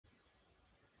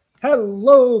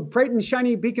Hello, bright and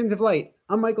shiny beacons of light.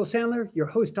 I'm Michael Sandler, your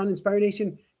host on Inspire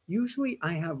Nation. Usually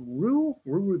I have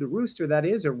Ruru the rooster, that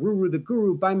is, or Ruru the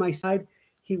guru by my side.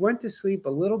 He went to sleep a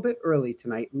little bit early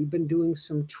tonight. We've been doing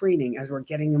some training as we're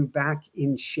getting him back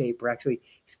in shape. Or actually,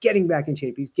 he's getting back in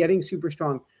shape. He's getting super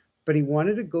strong, but he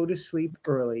wanted to go to sleep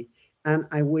early. And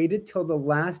I waited till the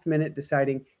last minute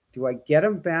deciding, do I get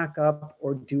him back up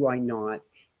or do I not?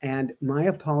 And my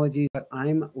apologies, but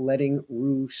I'm letting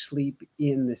Rue sleep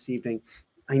in this evening.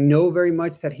 I know very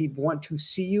much that he'd want to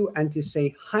see you and to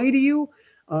say hi to you.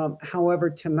 However,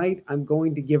 tonight I'm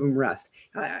going to give him rest.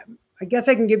 I guess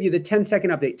I can give you the 10-second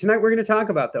update. Tonight we're going to talk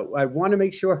about, though, I want to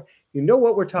make sure you know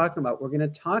what we're talking about. We're going to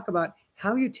talk about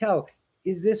how you tell,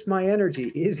 is this my energy?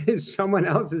 Is this someone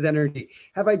else's energy?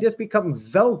 Have I just become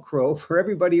Velcro for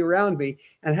everybody around me?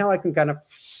 And how I can kind of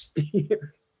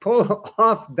pull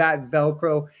off that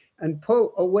Velcro and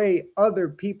pull away other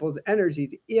people's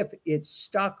energies if it's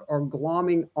stuck or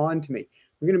glomming onto me.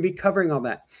 We're going to be covering all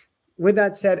that. With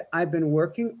that said, I've been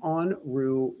working on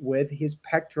Rue with his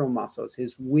pectoral muscles,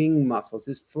 his wing muscles,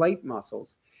 his flight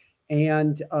muscles.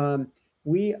 And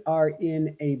we are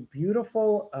in a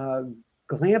beautiful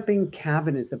glamping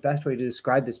cabin is the best way to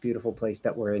describe this beautiful place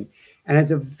that we're in. And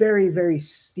it's a very, very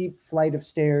steep flight of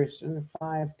stairs,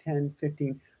 5, 10,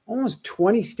 15, almost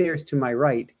 20 stairs to my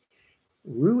right.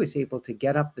 Rue is able to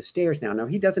get up the stairs now. Now,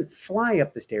 he doesn't fly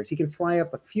up the stairs. He can fly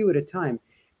up a few at a time,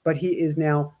 but he is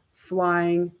now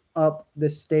flying up the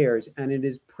stairs, and it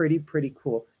is pretty, pretty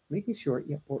cool. Making sure,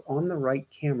 yeah, we're on the right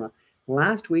camera.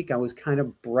 Last week, I was kind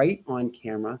of bright on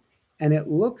camera, and it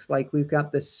looks like we've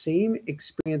got the same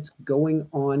experience going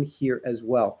on here as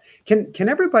well. Can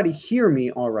everybody hear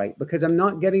me all right? Because I'm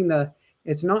not getting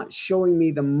it's not showing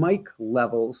me the mic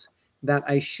levels that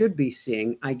I should be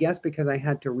seeing, I guess because I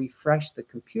had to refresh the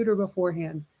computer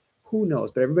beforehand. Who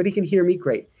knows? But everybody can hear me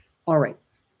great. All right.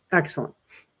 Excellent.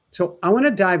 So I want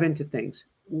to dive into things.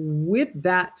 With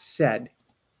that said,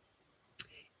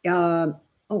 one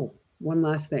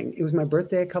last thing. It was my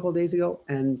birthday a couple of days ago,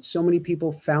 and so many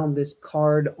people found this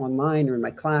card online or in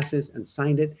my classes and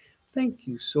signed it. Thank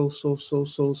you so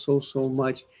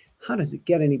much. How does it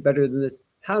get any better than this?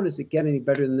 How does it get any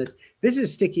better than this? This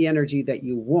is sticky energy that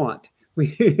you want.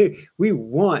 We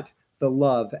want the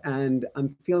love, and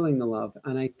I'm feeling the love,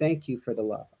 and I thank you for the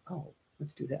love. Oh,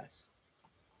 let's do this.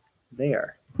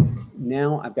 There.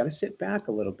 Now I've got to sit back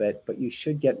a little bit, but you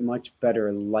should get much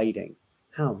better lighting.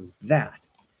 How's that?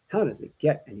 How does it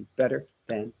get any better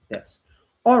than this?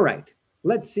 All right,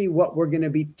 let's see what we're going to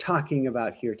be talking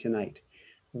about here tonight.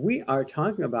 We are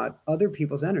talking about other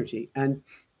people's energy, and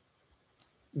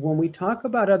when we talk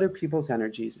about other people's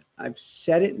energies, I've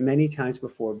said it many times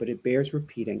before, but it bears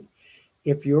repeating.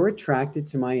 If you're attracted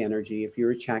to my energy, if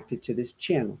you're attracted to this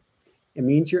channel, it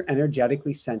means you're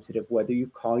energetically sensitive. Whether you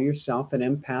call yourself an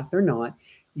empath or not,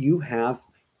 you have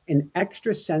an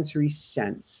extrasensory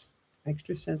skill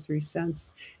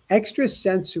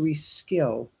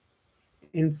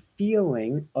in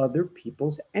feeling other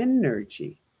people's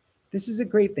energy. This is a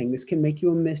great thing. This can make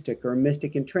you a mystic or a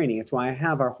mystic in training. It's why I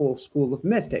have our whole school of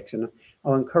mystics, and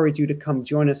I'll encourage you to come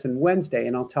join us on Wednesday,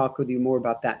 and I'll talk with you more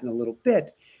about that in a little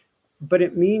bit. But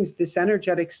it means this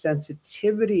energetic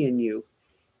sensitivity in you,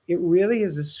 it really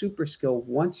is a super skill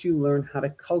once you learn how to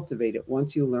cultivate it,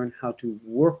 once you learn how to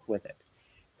work with it.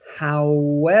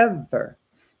 However,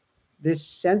 this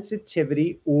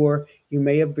sensitivity, or you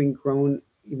may have grown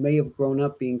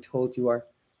up being told you are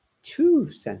too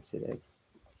sensitive.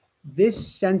 This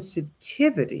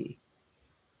sensitivity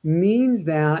means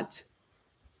that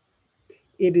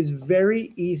it is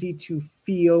very easy to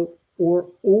feel or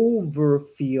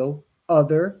overfeel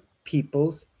other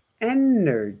people's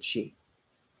energy.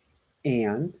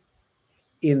 And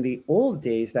in the old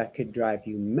days, that could drive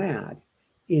you mad.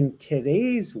 In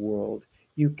today's world,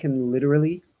 you can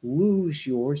literally lose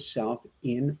yourself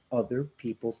in other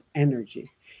people's energy.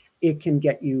 It can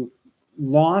get you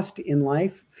lost in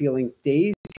life, feeling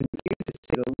dazed, confused, to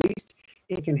say the least.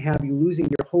 It can have you losing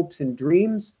your hopes and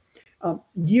dreams.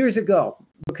 Years ago,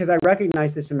 because I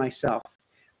recognized this in myself,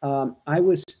 I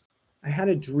had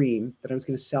a dream that I was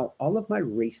going to sell all of my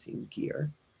racing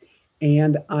gear,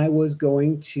 and I was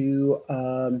going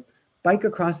to bike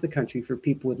across the country for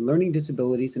people with learning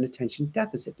disabilities and attention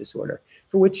deficit disorder,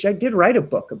 for which I did write a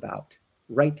book,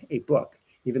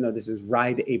 even though this is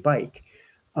ride a bike.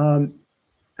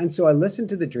 And so I listened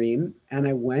to the dream, and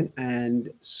I went and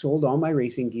sold all my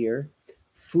racing gear,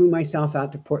 flew myself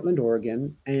out to Portland,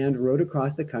 Oregon, and rode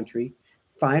across the country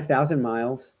 5,000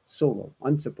 miles solo,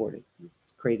 unsupported,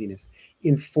 craziness,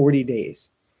 in 40 days.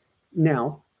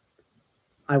 Now,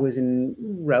 I was in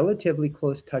relatively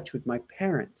close touch with my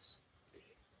parents.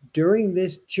 During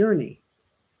this journey,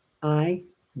 I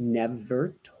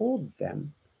never told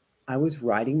them I was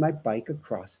riding my bike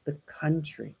across the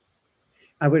country.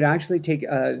 I would actually take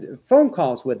phone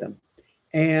calls with them.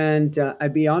 And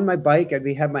I'd be on my bike.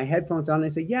 Have my headphones on. And I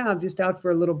say, "Yeah, I'm just out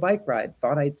for a little bike ride.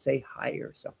 Thought I'd say hi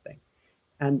or something."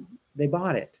 And they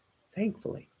bought it,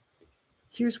 thankfully.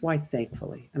 Here's why,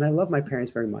 thankfully. And I love my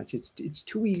parents very much. It's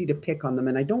too easy to pick on them,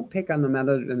 and I don't pick on them out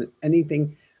of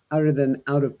anything other than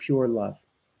out of pure love.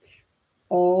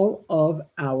 All of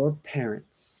our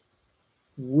parents,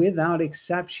 without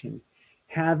exception,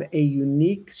 have a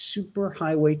unique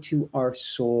superhighway to our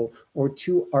soul or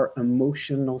to our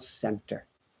emotional center.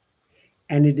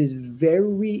 And it is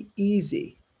very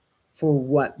easy for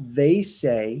what they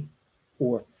say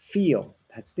or feel,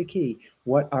 that's the key,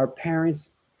 what our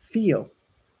parents feel,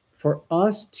 for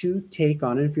us to take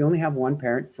on. And if you only have one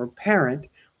parent, for parent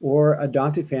or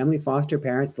adopted family, foster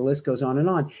parents, the list goes on and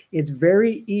on. It's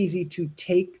very easy to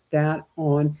take that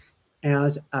on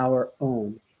as our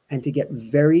own and to get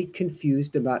very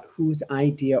confused about whose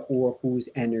idea or whose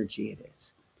energy it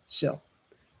is. So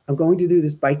I'm going to do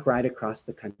this bike ride across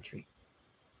the country.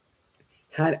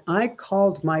 Had I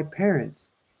called my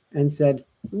parents and said,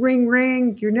 "Ring,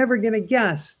 ring, you're never going to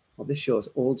guess." Well, this shows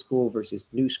old school versus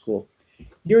new school.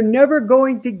 "You're never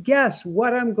going to guess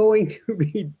what I'm going to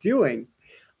be doing.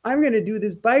 I'm going to do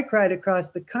this bike ride across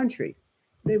the country."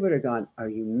 They would have gone, "Are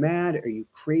you mad? Are you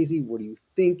crazy? What are you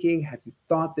thinking? Have you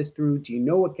thought this through? Do you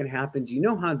know what can happen? Do you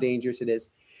know how dangerous it is?"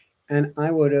 And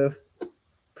I would have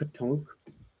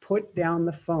put down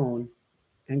the phone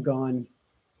and gone,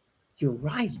 "You're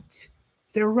right.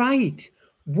 They're right.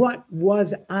 What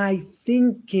was I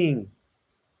thinking?"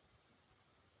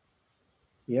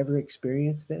 You ever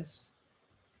experienced this?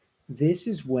 This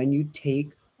is when you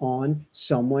take on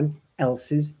someone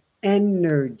else's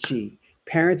energy.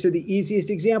 Parents are the easiest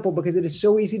example because it is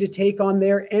so easy to take on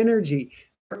their energy,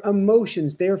 their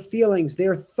emotions, their feelings,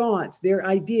 their thoughts, their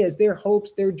ideas, their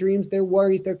hopes, their dreams, their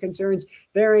worries, their concerns,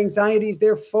 their anxieties,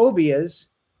 their phobias,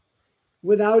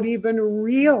 without even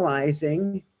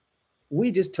realizing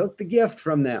we just took the gift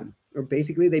from them. Or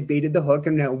basically they baited the hook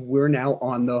and now we're now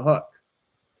on the hook.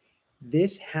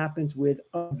 This happens with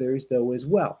others though as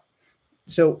well.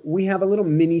 So we have a little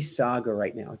mini saga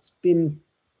right now. It's been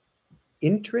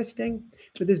interesting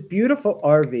with this beautiful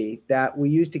RV that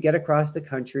we used to get across the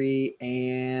country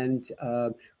and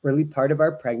early part of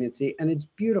our pregnancy. And it's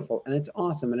beautiful and it's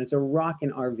awesome. And it's a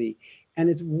rockin' RV. And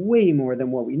it's way more than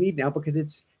what we need now because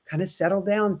it's kind of settle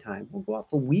down time. We'll go out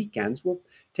for weekends. We'll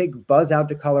take Buzz out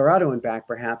to Colorado and back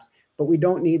perhaps, but we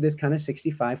don't need this kind of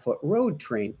 65-foot road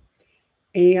train.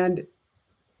 And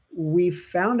we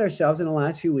found ourselves in the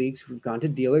last few weeks, we've gone to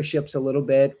dealerships a little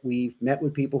bit. We've met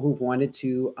with people who've wanted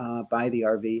to buy the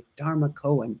RV. Dharma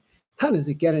Cohen, how does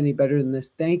it get any better than this?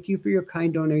 Thank you for your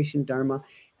kind donation, Dharma.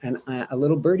 And a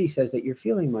little birdie says that you're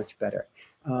feeling much better.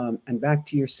 And back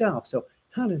to yourself. So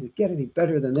how does it get any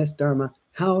better than this, Dharma?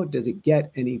 How does it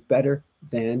get any better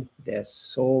than this?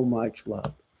 So much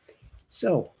love.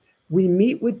 So we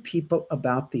meet with people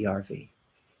about the RV.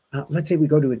 Let's say we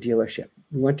go to a dealership.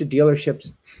 We went to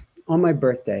dealerships on my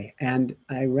birthday, and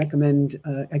I recommend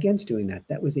against doing that.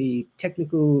 That was a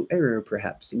technical error,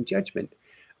 perhaps, in judgment,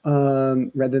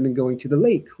 rather than going to the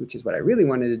lake, which is what I really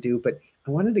wanted to do. But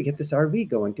I wanted to get this RV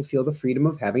going to feel the freedom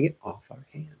of having it off our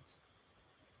hands.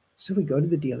 So we go to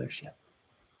the dealership.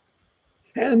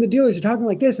 And the dealers are talking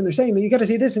like this, and they're saying, "You got to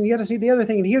see this, and you got to see the other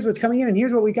thing, and here's what's coming in, and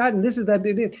here's what we got, and this is that."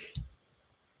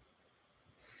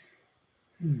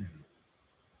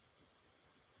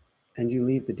 And you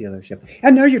leave the dealership.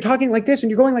 And now you're talking like this, and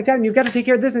you're going like that, and you've got to take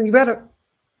care of this, and you've got to...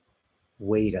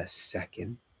 Wait a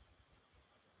second.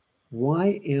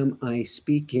 Why am I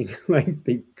speaking like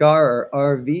the car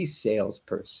or RV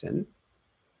salesperson?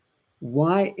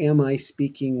 Why am I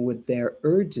speaking with their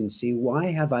urgency? Why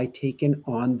have I taken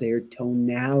on their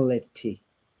tonality?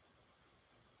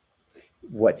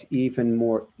 What's even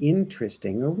more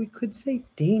interesting, or we could say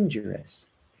dangerous,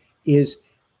 is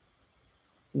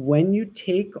when you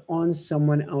take on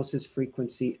someone else's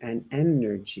frequency and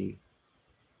energy,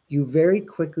 you very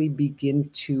quickly begin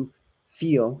to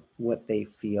feel what they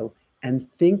feel and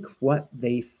think what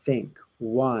they think.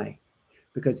 Why?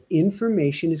 Because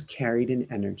information is carried in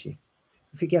energy.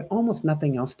 If you get almost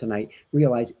nothing else tonight,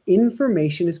 realize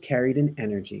information is carried in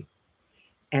energy.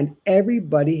 And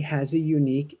everybody has a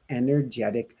unique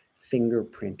energetic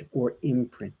fingerprint or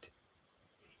imprint.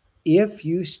 If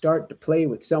you start to play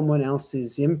with someone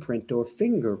else's imprint or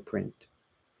fingerprint,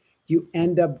 you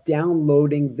end up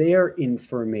downloading their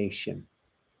information.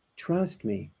 Trust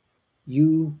me,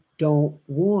 you don't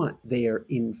want their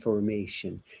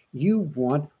information. You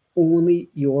want only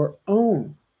your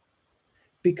own.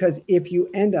 Because if you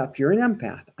end up, you're an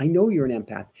empath. I know you're an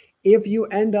empath. If you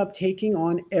end up taking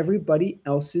on everybody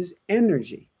else's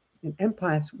energy, and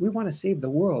empaths, we want to save the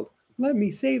world. Let me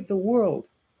save the world.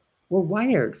 We're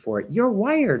wired for it. You're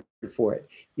wired for it.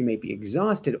 You may be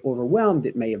exhausted, overwhelmed.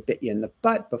 It may have bit you in the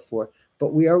butt before,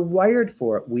 but we are wired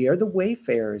for it. We are the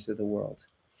wayfarers of the world.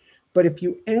 But if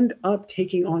you end up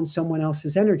taking on someone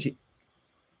else's energy,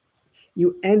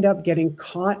 you end up getting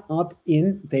caught up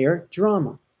in their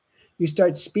drama. You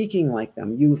start speaking like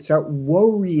them. You start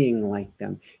worrying like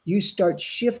them. You start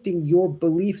shifting your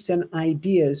beliefs and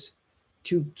ideas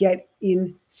to get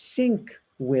in sync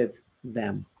with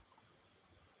them.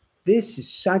 This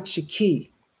is such a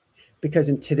key because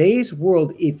in today's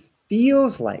world, it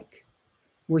feels like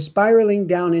we're spiraling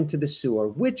down into the sewer,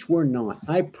 which we're not.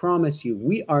 I promise you,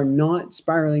 we are not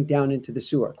spiraling down into the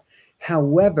sewer.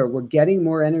 However, we're getting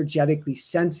more energetically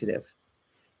sensitive,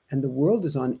 and the world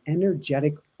is on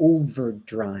energetic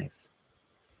overdrive.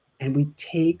 And we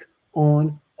take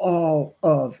on all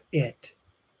of it,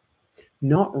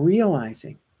 not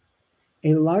realizing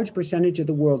a large percentage of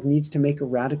the world needs to make a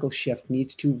radical shift,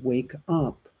 needs to wake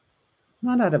up.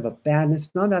 Not out of a badness,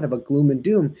 not out of a gloom and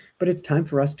doom, but it's time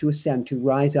for us to ascend, to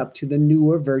rise up to the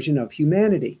newer version of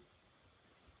humanity.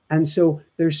 And so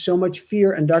there's so much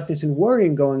fear and darkness and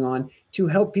worrying going on to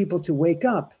help people to wake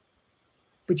up.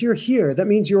 But you're here. That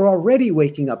means you're already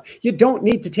waking up. You don't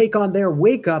need to take on their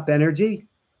wake up energy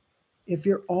if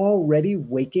you're already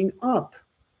waking up.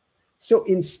 So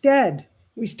instead,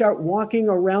 we start walking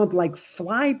around like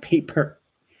flypaper,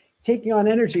 taking on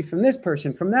energy from this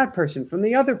person, from that person, from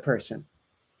the other person.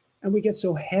 And we get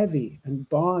so heavy and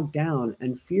bogged down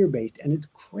and fear-based, and it's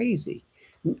crazy.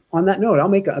 On that note, I'll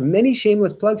make many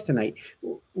shameless plugs tonight.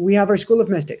 We have our School of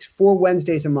Mystics, 4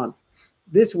 Wednesdays a month.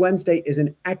 This Wednesday is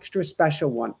an extra special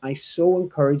one. I so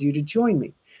encourage you to join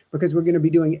me because we're going to be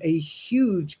doing a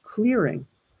huge clearing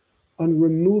on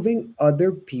removing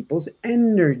other people's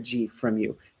energy from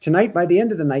you. Tonight, by the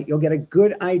end of the night, you'll get a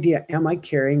good idea. Am I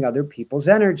carrying other people's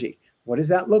energy? What does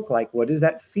that look like? What does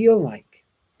that feel like?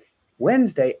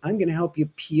 Wednesday, I'm going to help you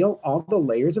peel all the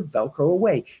layers of Velcro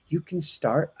away. You can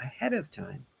start ahead of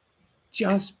time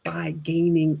just by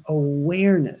gaining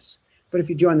awareness. But if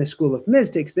you join the School of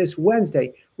Mystics this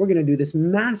Wednesday, we're going to do this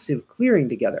massive clearing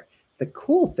together. The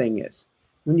cool thing is,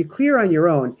 when you clear on your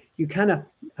own, you kind of,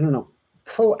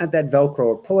 pull at that Velcro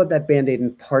or pull at that Band-Aid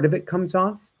and part of it comes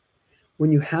off.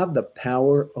 When you have the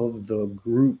power of the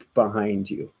group behind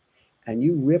you and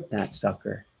you rip that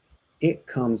sucker, it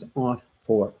comes off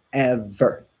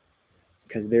forever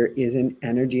because there is an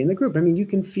energy in the group. I mean, you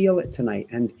can feel it tonight,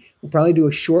 and we'll probably do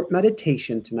a short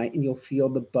meditation tonight and you'll feel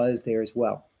the buzz there as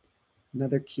well.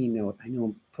 Another keynote. I know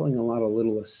I'm pulling a lot of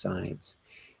little asides.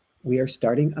 We are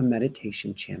starting a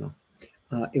meditation channel.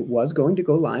 It was going to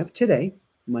go live today.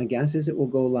 My guess is it will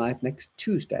go live next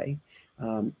Tuesday,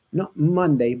 not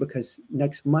Monday, because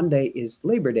next Monday is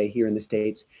Labor Day here in the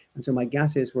States. And so my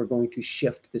guess is we're going to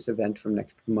shift this event from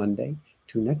next Monday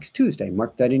to next Tuesday.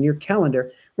 Mark that in your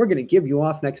calendar. We're going to give you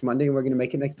off next Monday and we're going to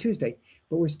make it next Tuesday.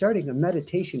 But we're starting a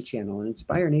meditation channel, an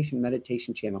Inspire Nation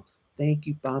meditation channel. Thank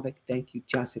you, Bobak. Thank you,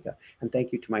 Jessica. And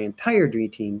thank you to my entire dream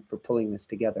team for pulling this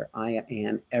together, Aya,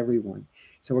 and everyone.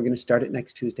 So we're going to start it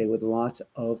next Tuesday with lots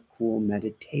of cool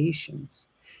meditations.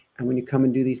 And when you come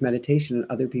and do these meditations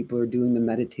and other people are doing the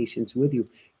meditations with you,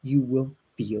 you will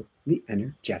feel the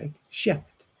energetic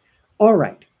shift. All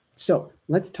right. So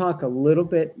let's talk a little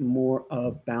bit more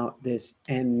about this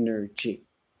energy.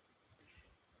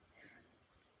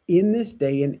 In this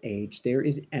day and age, there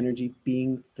is energy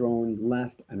being thrown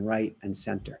left and right and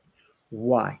center.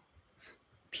 Why?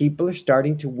 People are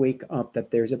starting to wake up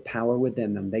that there's a power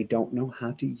within them. They don't know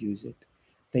how to use it.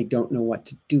 They don't know what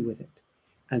to do with it.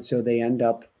 And so they end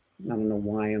up, I don't know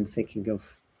why I'm thinking of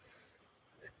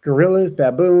gorillas,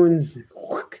 baboons,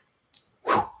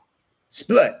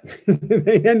 split.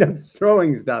 They end up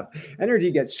throwing stuff.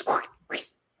 Energy gets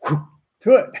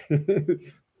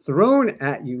thrown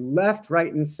at you left,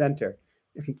 right, and center.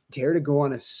 If you dare to go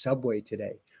on a subway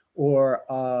today or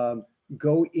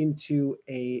go into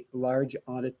a large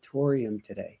auditorium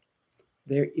today,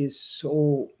 there is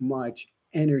so much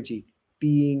energy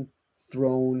being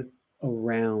thrown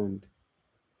around.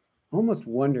 Almost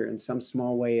wonder in some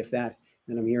small way if that,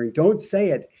 and I'm hearing, don't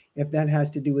say it, if that has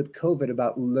to do with COVID,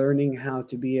 about learning how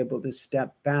to be able to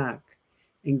step back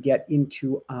and get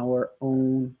into our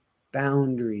own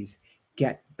boundaries,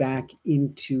 get back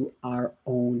into our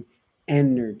own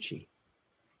energy.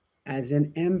 As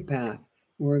an empath,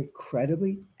 we're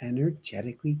incredibly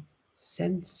energetically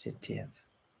sensitive.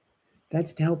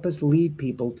 That's to help us lead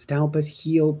people. It's to help us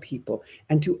heal people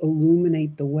and to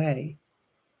illuminate the way.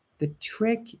 The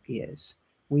trick is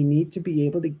we need to be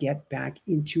able to get back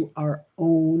into our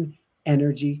own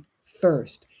energy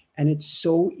first. And it's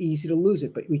so easy to lose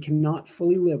it, but we cannot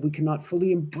fully live. We cannot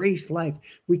fully embrace life.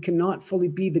 We cannot fully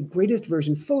be the greatest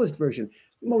version, fullest version,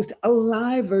 most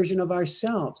alive version of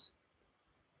ourselves.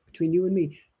 Between you and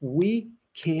me, we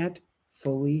can't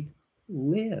fully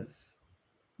live.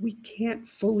 We can't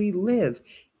fully live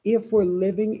if we're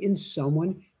living in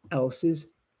someone else's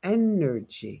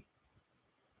energy.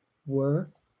 We're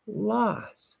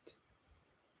lost.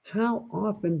 How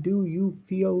often do you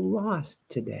feel lost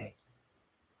today?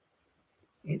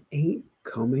 It ain't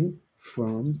coming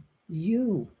from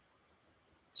you.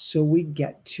 So we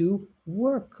get to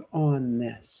work on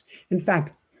this. In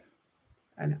fact,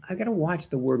 and I got to watch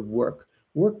the word work.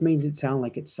 Work makes it sound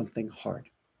like it's something hard.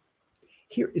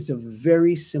 Here is a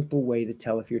very simple way to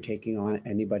tell if you're taking on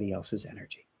anybody else's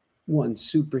energy. One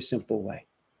super simple way.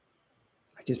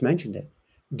 I just mentioned it.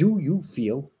 Do you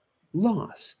feel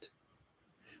lost?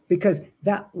 Because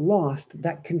that lost,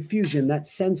 that confusion, that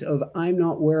sense of I'm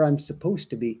not where I'm supposed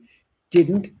to be,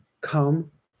 didn't come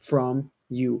from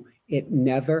you. It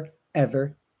never,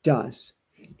 ever does.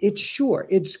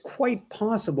 It's quite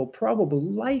possible, probably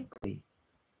likely,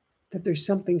 that there's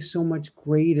something so much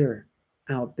greater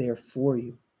out there for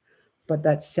you. But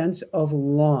that sense of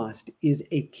lost is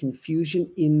a confusion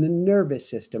in the nervous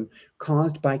system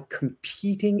caused by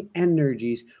competing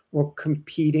energies or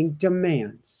competing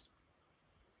demands.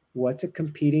 What's a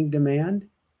competing demand?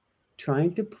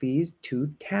 Trying to please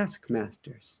two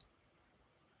taskmasters.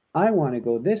 I want to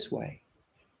go this way,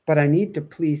 but I need to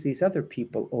please these other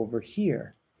people over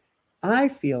here. I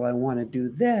feel I want to do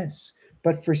this,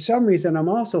 but for some reason I'm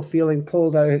also feeling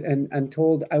pulled out and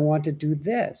told I want to do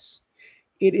this.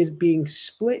 It is being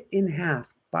split in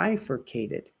half,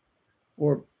 bifurcated,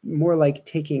 or more like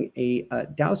taking a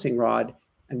dowsing rod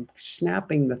and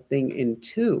snapping the thing in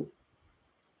two.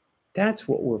 That's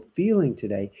what we're feeling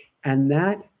today. And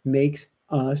that makes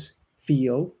us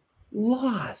feel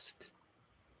lost.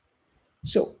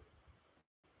 So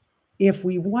if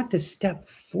we want to step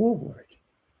forward,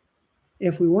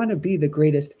 if we want to be the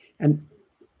greatest, and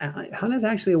Hannah's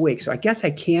actually awake, so I guess I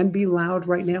can be loud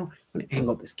right now. I'm going to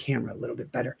angle this camera a little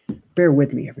bit better. Bear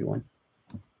with me, everyone.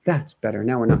 That's better.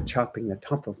 Now we're not chopping the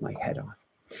top of my head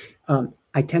off.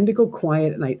 I tend to go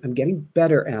quiet, and I'm getting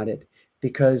better at it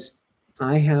because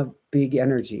I have big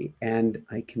energy and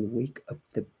I can wake up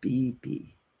the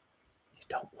baby. You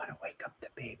don't want to wake up the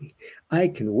baby. I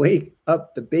can wake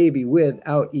up the baby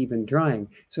without even trying.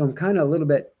 So I'm kind of a little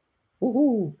bit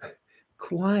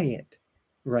quiet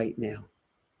right now.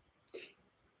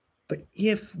 But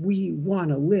if we want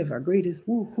to live our greatest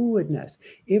woohooedness,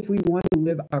 if we want to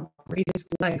live our greatest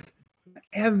life,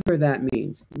 whatever that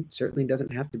means, it certainly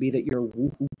doesn't have to be that you're a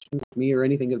woohoo king with me or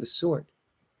anything of the sort.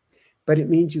 But it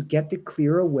means you get to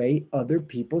clear away other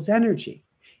people's energy.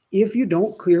 If you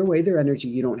don't clear away their energy,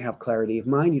 you don't have clarity of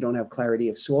mind, you don't have clarity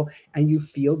of soul, and you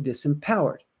feel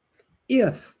disempowered.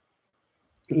 If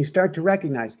you start to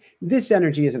recognize this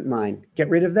energy isn't mine, get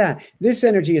rid of that. This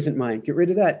energy isn't mine, get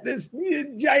rid of that. This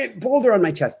giant boulder on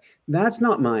my chest, that's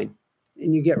not mine.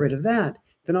 And you get rid of that.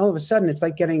 Then all of a sudden, it's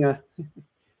like getting a,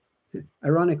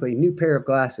 ironically, new pair of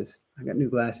glasses. I got new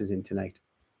glasses in tonight.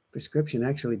 Prescription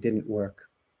actually didn't work.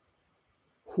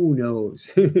 Who knows?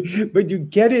 But you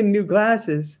get in new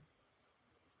glasses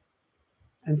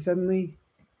and suddenly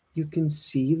you can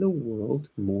see the world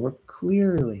more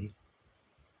clearly.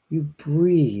 You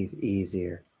breathe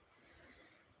easier.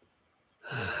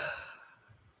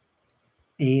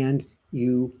 And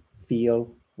you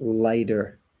feel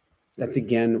lighter. That's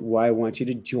again why I want you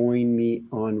to join me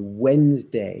on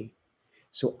Wednesday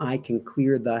so I can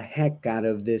clear the heck out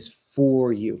of this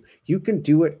for you. You can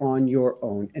do it on your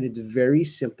own, and it's very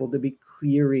simple to be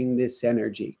clearing this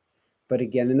energy. But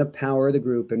again, in the power of the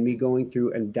group and me going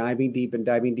through and diving deep and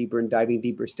diving deeper and diving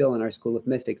deeper still in our School of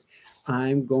Mystics,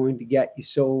 I'm going to get you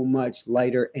so much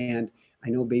lighter. And I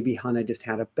know baby Hannah just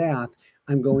had a bath.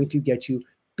 I'm going to get you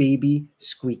baby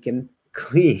squeaking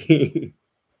clean.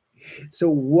 So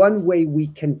one way we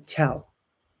can tell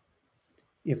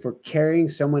if we're carrying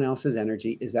someone else's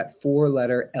energy is that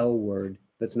four-letter L word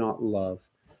that's not love.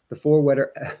 The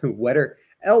four-letter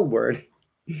L word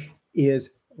is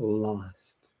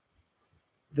lost.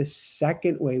 The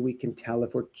second way we can tell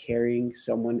if we're carrying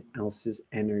someone else's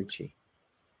energy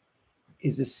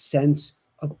is a sense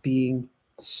of being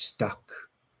stuck,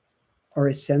 or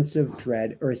a sense of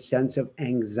dread, or a sense of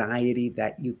anxiety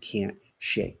that you can't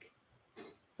shake.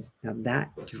 Now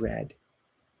that dread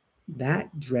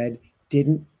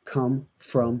didn't come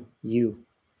from you.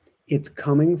 It's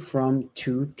coming from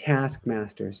two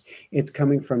taskmasters. It's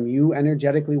coming from you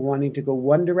energetically wanting to go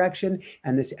one direction,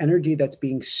 and this energy that's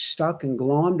being stuck and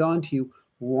glommed onto you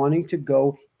wanting to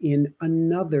go in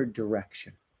another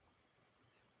direction.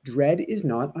 Dread is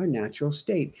not our natural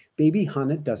state. Baby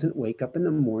Hannah doesn't wake up in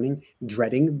the morning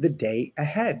dreading the day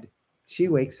ahead. She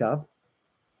wakes up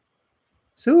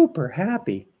super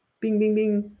happy. Bing, bing,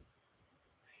 bing.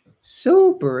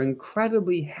 Super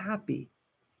incredibly happy.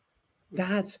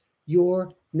 That's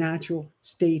your natural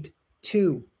state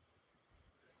too.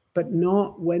 But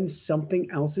not when something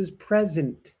else is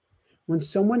present. When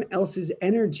someone else's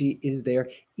energy is there,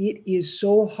 it is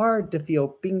so hard to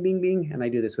feel bing, bing, bing. And I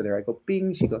do this with her. I go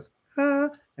bing, she goes, ah.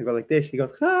 I go like this, she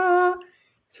goes, ah.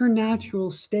 It's her natural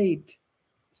state.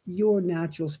 It's your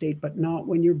natural state, but not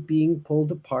when you're being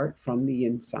pulled apart from the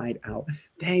inside out.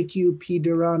 Thank you, P.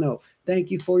 Durano.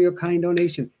 Thank you for your kind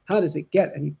donation. How does it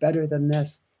get any better than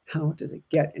this? How does it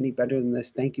get any better than this?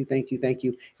 Thank you, thank you, thank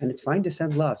you. And it's fine to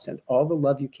send love. Send all the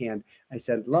love you can. I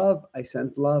send love, I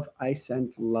send love, I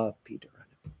send love, Peter.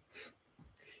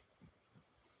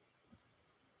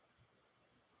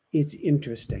 It's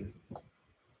interesting.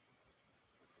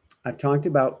 I've talked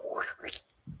about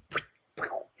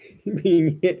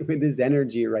being hit with this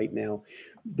energy right now.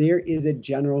 There is a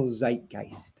general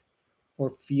zeitgeist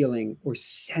or feeling or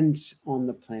sense on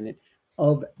the planet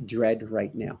of dread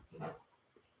right now.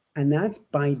 And that's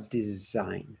by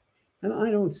design. And I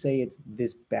don't say it's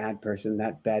this bad person,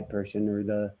 that bad person, or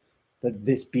the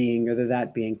this being or the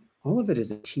that being. All of it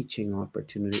is a teaching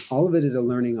opportunity. All of it is a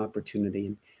learning opportunity.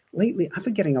 And lately, I've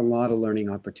been getting a lot of learning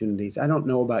opportunities. I don't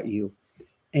know about you.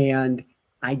 And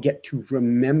I get to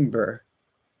remember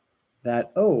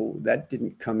that, oh, that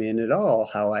didn't come in at all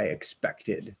how I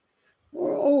expected.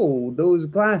 Or, oh, those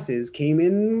glasses came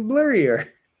in blurrier.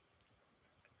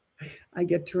 I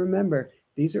get to remember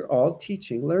these are all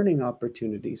teaching, learning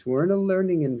opportunities. We're in a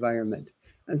learning environment.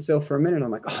 And so for a minute, I'm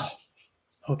like, oh,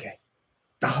 okay.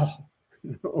 Oh,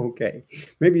 okay.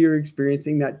 Maybe you're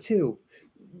experiencing that too.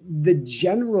 The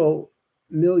general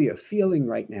milieu feeling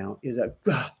right now is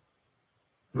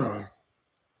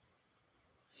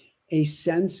a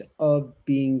sense of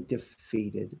being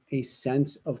defeated, a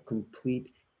sense of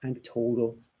complete and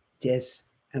total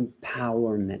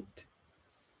disempowerment.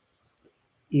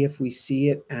 If we see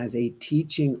it as a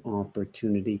teaching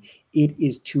opportunity, it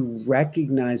is to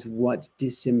recognize what's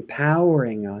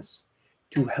disempowering us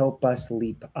to help us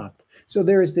leap up. So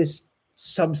there is this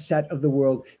subset of the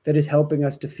world that is helping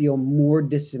us to feel more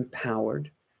disempowered,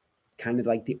 kind of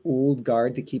like the old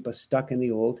guard to keep us stuck in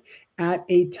the old. At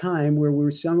a time where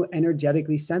we're so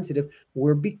energetically sensitive,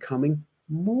 we're becoming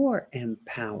more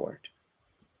empowered.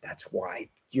 That's why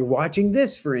you're watching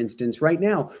this, for instance, right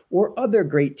now, or other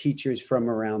great teachers from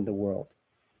around the world.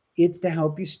 It's to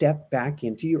help you step back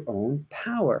into your own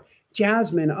power.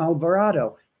 Jasmine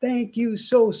Alvarado, thank you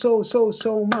so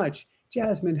much.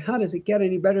 Jasmine, how does it get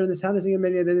any better than this? How does it get any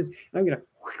better than this? And I'm going to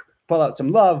pull out some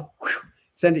love,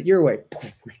 send it your way.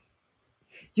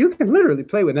 You can literally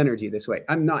play with energy this way.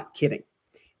 I'm not kidding.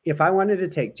 If I wanted to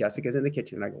take Jessica's in the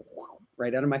kitchen and I go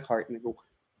right out of my heart and I go,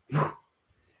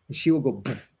 and she will go,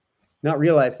 not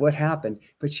realize what happened,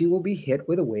 but she will be hit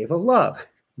with a wave of love.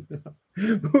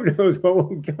 Who knows what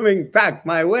will be coming back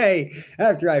my way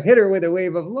after I've hit her with a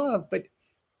wave of love. But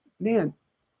man,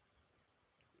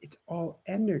 it's all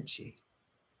energy.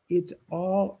 It's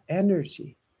all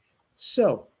energy.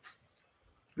 So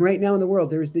right now in the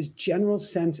world, there is this general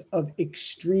sense of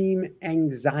extreme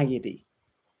anxiety,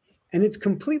 and it's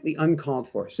completely uncalled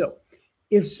for. So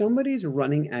if somebody's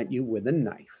running at you with a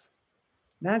knife,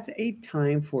 that's a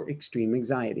time for extreme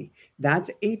anxiety. That's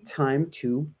a time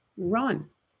to run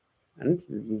and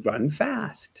run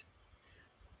fast.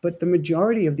 But the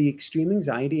majority of the extreme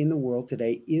anxiety in the world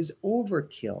today is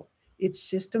overkill. It's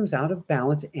systems out of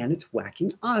balance and it's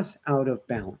whacking us out of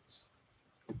balance.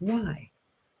 Why?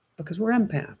 Because we're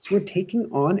empaths. We're taking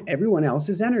on everyone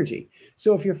else's energy.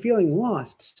 So if you're feeling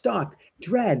lost, stuck,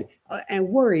 dread, and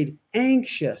worried,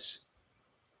 anxious,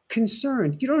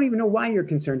 concerned, you don't even know why you're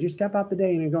concerned. You step out the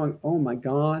day and you're going, oh my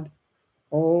God,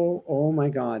 oh my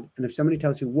God. And if somebody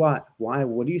tells you what, why,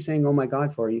 what are you saying, oh my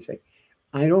God, for? You say,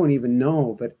 I don't even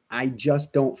know, but I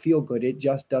just don't feel good. It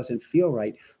just doesn't feel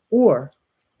right. Or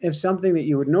if something that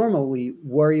you would normally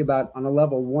worry about on a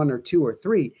level 1 or 2 or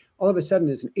 3, all of a sudden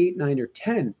is an 8, 9, or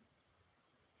 10,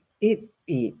 it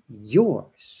ain't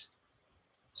yours.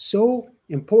 So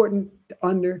important to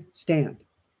understand.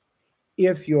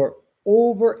 If you're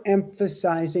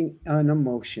overemphasizing an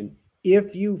emotion,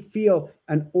 if you feel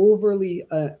an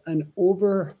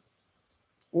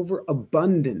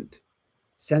overabundant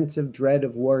sense of dread,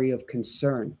 of worry, of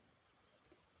concern.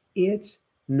 It's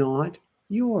not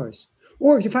yours.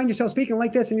 Or you find yourself speaking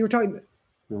like this and you're talking,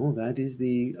 no, that is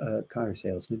the car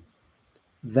salesman.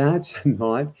 That's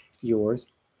not yours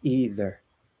either.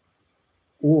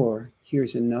 Or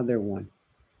here's another one.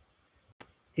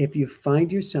 If you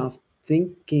find yourself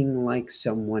thinking like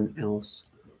someone else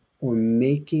or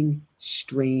making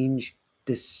strange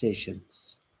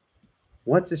decisions,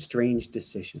 what's a strange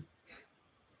decision?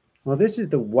 Well, this is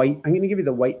I'm going to give you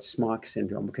the white smock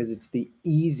syndrome because it's the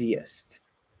easiest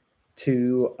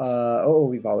to,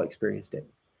 we've all experienced it.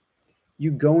 You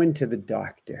go into the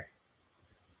doctor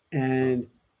and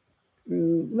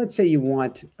let's say you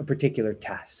want a particular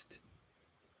test.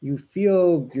 You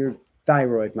feel your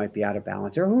thyroid might be out of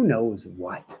balance or who knows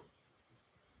what.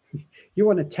 You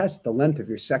want to test the length of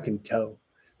your second toe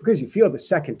because you feel the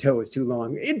second toe is too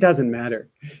long. It doesn't matter.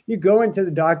 You go into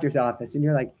the doctor's office and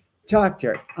you're like,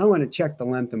 doctor, I want to check the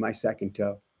length of my second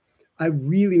toe. I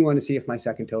really want to see if my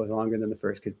second toe is longer than the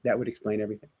first because that would explain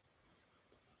everything.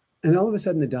 And all of a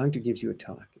sudden, the doctor gives you a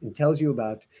talk and tells you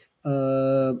about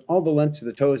all the lengths of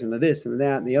the toes and the this and the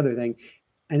that and the other thing.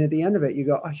 And at the end of it, you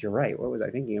go, oh, you're right. What was I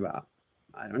thinking about?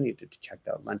 I don't need to check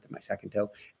the length of my second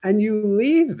toe. And you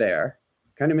leave there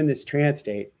kind of in this trance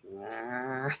state.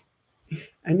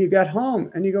 And you got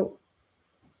home and you go,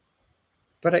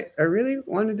 but I really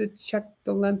wanted to check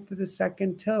the length of the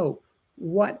second toe.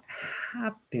 What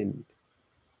happened?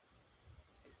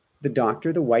 The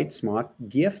doctor, the white smock,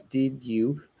 gifted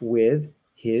you with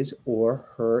his or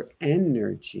her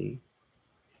energy.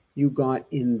 You got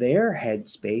in their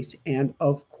headspace, and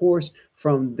of course,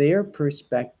 from their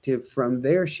perspective, from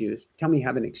their shoes, tell me you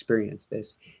haven't experienced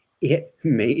this, it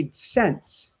made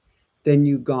sense. Then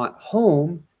you got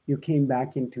home, you came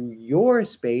back into your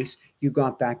space, you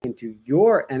got back into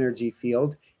your energy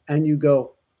field, and you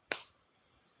go,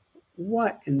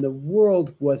 what in the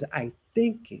world was I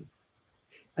thinking?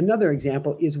 Another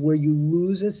example is where you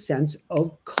lose a sense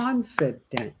of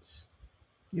confidence.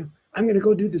 You know, I'm going to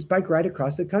go do this bike ride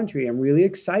across the country. I'm really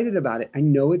excited about it. I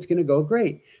know it's going to go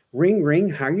great. Ring, ring.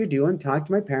 How you doing? Talk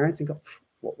to my parents and go,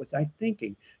 what was I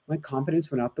thinking? My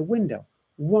confidence went out the window.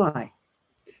 Why?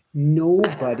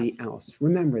 Nobody else.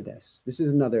 Remember this.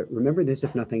 Remember this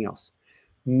if nothing else.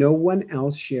 No one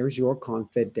else shares your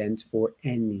confidence for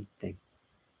anything.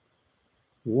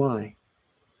 Why?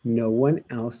 No one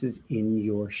else is in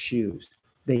your shoes.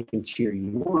 They can cheer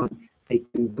you on. They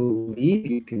can believe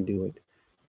you can do it.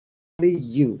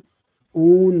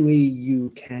 Only you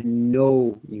can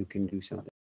know you can do something.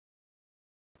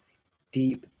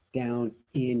 Deep down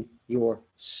in your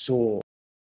soul.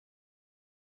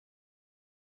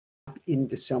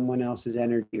 Into someone else's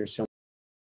energy or someone.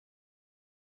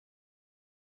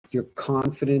 Your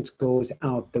confidence goes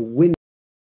out the window.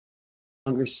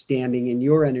 Longer standing in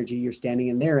your energy, you're standing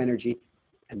in their energy,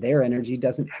 and their energy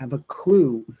doesn't have a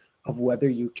clue of whether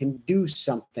you can do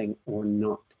something or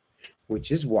not,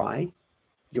 which is why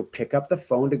you'll pick up the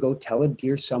phone to go tell a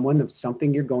dear someone of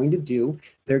something you're going to do.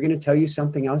 They're going to tell you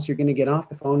something else. You're going to get off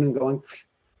the phone and going,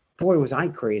 boy, was I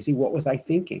crazy. What was I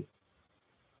thinking?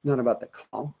 Not about the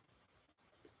call,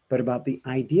 but about the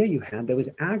idea you had that was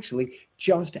actually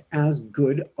just as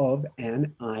good of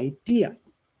an idea.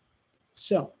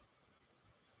 So,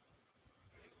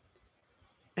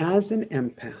 as an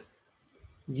empath,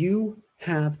 you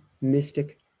have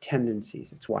mystic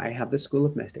tendencies. That's why I have the School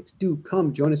of Mystics. Do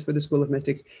come join us for the School of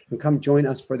Mystics and come join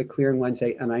us for the Clearing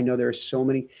Wednesday. And I know there are so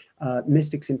many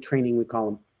mystics in training, we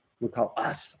call them. We call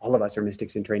us, all of us are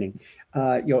mystics in training.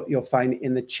 You'll find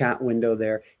in the chat window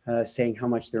there saying how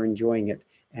much they're enjoying it.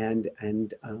 And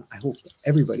I hope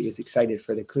everybody is excited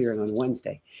for the clearing on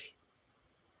Wednesday.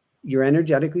 You're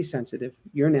energetically sensitive.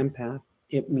 You're an empath.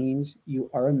 It means you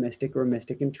are a mystic or a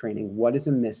mystic in training. What is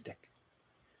a mystic?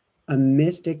 A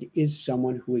mystic is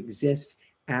someone who exists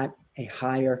at a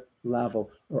higher level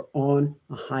or on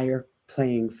a higher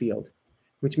playing field,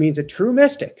 which means a true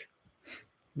mystic,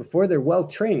 before they're well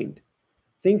trained,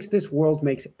 thinks this world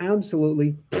makes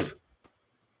absolutely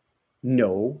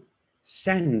no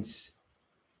sense.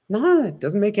 It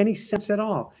doesn't make any sense at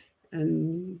all.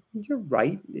 And you're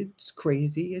right. It's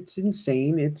crazy. It's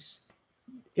insane.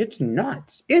 It's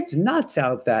nuts. It's nuts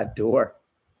out that door.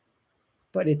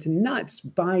 But it's nuts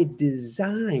by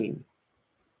design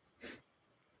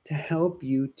to help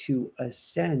you to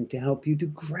ascend, to help you to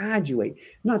graduate,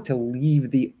 not to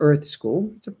leave the Earth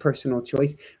School. It's a personal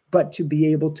choice, but to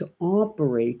be able to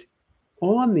operate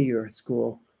on the Earth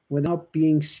School without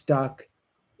being stuck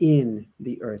in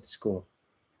the Earth School.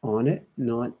 On it,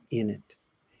 not in it.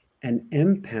 An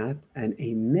empath and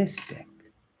a mystic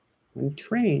When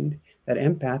trained, that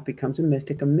empath becomes a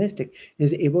mystic. A mystic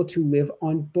is able to live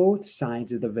on both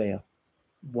sides of the veil.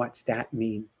 What's that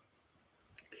mean?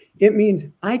 It means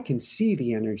I can see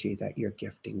the energy that you're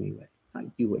gifting me with, not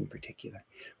you in particular,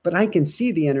 but I can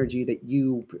see the energy that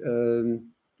you,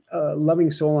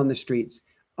 loving soul on the streets,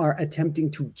 are attempting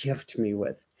to gift me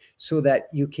with, so that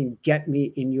you can get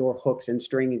me in your hooks and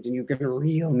strings and you can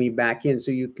reel me back in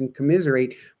so you can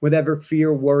commiserate whatever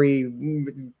fear, worry,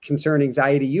 concern,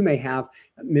 anxiety you may have.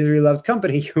 Misery loves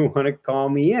company. You want to call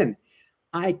me in.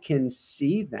 I can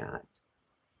see that.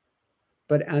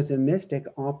 But as a mystic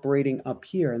operating up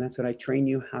here, and that's what I train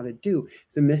you how to do,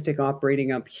 as a mystic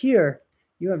operating up here,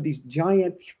 you have these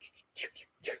giant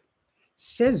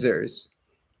scissors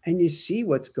and you see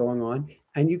what's going on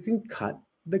and you can cut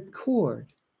the cord.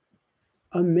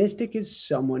 A mystic is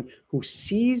someone who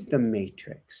sees the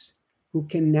matrix, who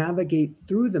can navigate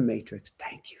through the matrix.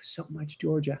 Thank you so much,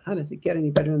 Georgia. How does it get any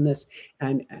better than this?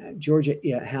 And Georgia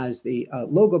has the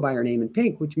logo by her name in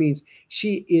pink, which means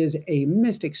she is a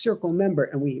Mystic Circle member.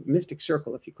 And we, Mystic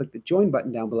Circle, if you click the join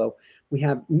button down below, we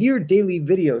have near daily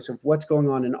videos of what's going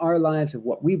on in our lives, of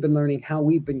what we've been learning, how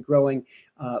we've been growing,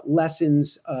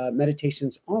 lessons,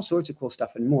 meditations, all sorts of cool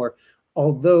stuff and more.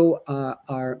 Although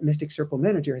our Mystic Circle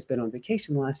manager has been on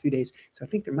vacation the last few days, so I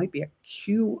think there might be a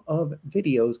queue of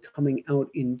videos coming out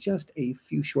in just a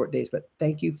few short days. But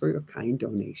thank you for your kind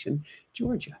donation,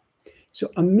 Georgia. So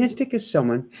a mystic is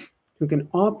someone who can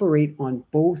operate on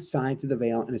both sides of the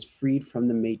veil and is freed from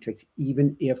the matrix,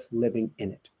 even if living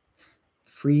in it.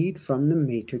 Freed from the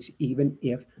matrix, even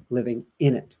if living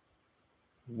in it.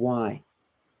 Why?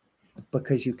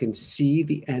 Because you can see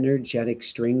the energetic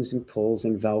strings and pulls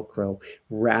and Velcro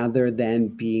rather than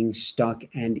being stuck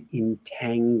and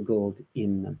entangled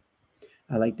in them.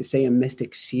 I like to say a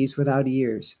mystic sees without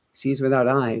ears, sees without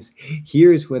eyes,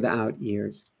 hears without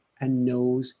ears, and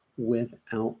knows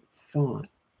without thought.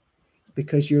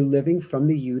 Because you're living from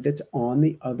the you that's on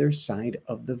the other side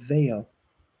of the veil,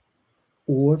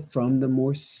 or from the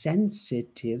more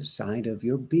sensitive side of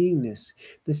your beingness.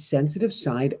 The sensitive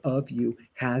side of you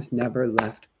has never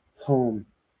left home.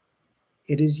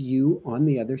 It is you on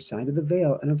the other side of the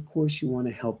veil. And of course, you want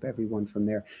to help everyone from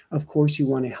there. Of course, you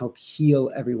want to help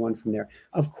heal everyone from there.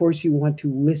 Of course, you want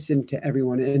to listen to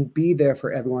everyone and be there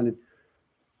for everyone. And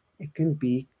it can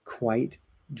be quite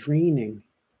draining.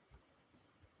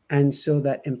 And so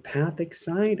that empathic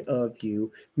side of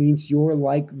you means you're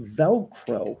like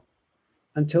Velcro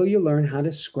until you learn how to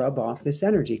scrub off this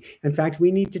energy. In fact,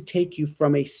 we need to take you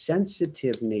from a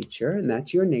sensitive nature, and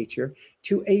that's your nature,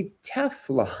 to a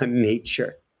Teflon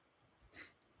nature.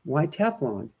 Why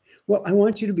Teflon? Well, I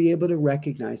want you to be able to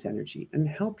recognize energy and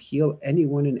help heal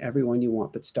anyone and everyone you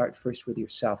want, but start first with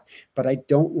yourself. But I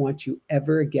don't want you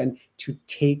ever again to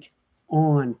take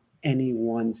on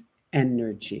anyone's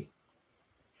energy.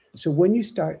 So when you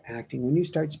start acting, when you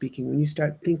start speaking, when you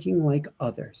start thinking like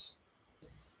others,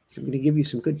 so I'm going to give you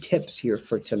some good tips here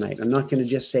for tonight. I'm not going to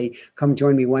just say, come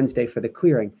join me Wednesday for the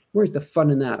clearing. Where's the fun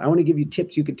in that? I want to give you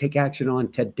tips you can take action on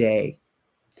today.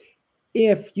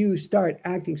 If you start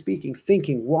acting, speaking,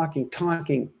 thinking, walking,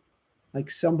 talking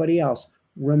like somebody else,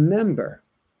 remember,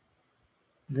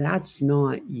 that's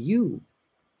not you.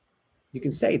 You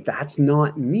can say, that's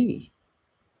not me.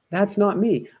 That's not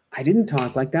me. I didn't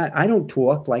talk like that. I don't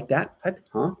talk like that. What?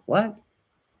 Huh? What?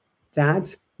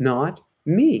 That's not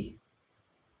me.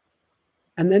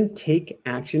 And then take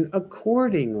action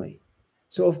accordingly.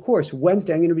 So, of course,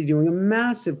 Wednesday, I'm going to be doing a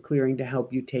massive clearing to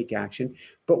help you take action.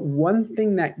 But one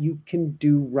thing that you can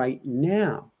do right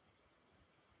now,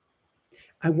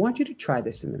 I want you to try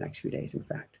this in the next few days, in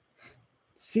fact.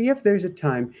 See if there's a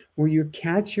time where you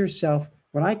catch yourself,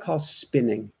 what I call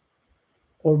spinning,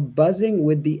 or buzzing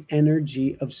with the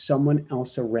energy of someone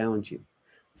else around you.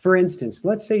 For instance,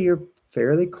 let's say you're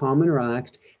fairly calm and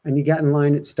relaxed and you get in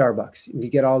line at Starbucks and you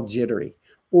get all jittery.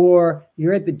 Or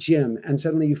you're at the gym and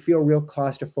suddenly you feel real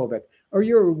claustrophobic. Or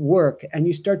you're at work and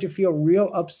you start to feel real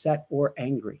upset or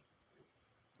angry.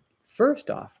 First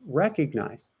off,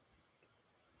 recognize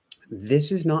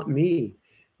this is not me.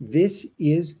 This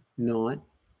is not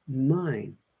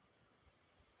mine.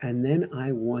 And then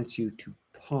I want you to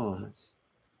pause,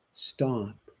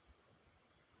 stop,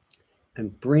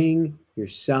 and bring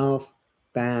yourself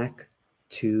back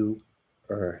to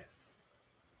earth.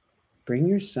 Bring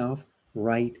yourself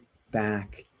right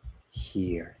back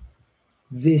here.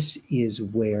 This is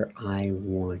where I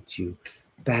want you,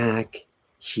 back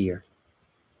here.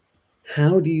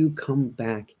 How do you come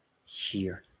back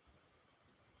here?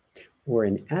 Or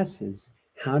in essence,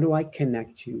 how do I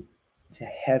connect you to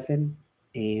heaven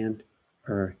and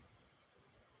earth?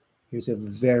 Here's a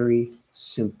very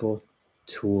simple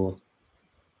tool.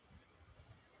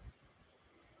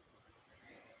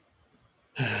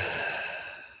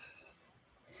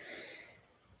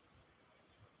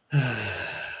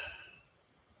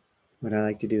 What I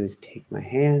like to do is take my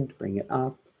hand, bring it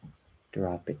up,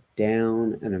 drop it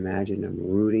down, and imagine I'm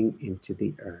rooting into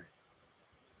the earth.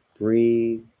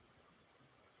 Breathe,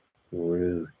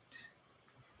 root.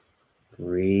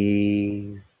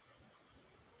 Breathe,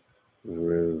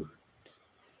 root.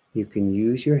 You can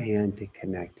use your hand to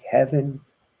connect heaven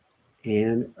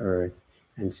and earth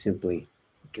and simply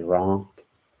drop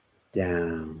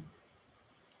down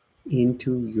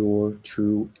into your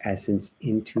true essence,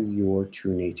 into your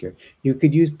true nature. You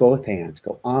could use both hands,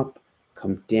 go up,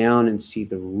 come down, and see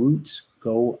the roots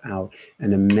go out.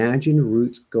 And imagine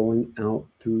roots going out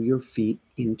through your feet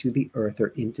into the earth or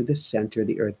into the center of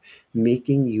the earth,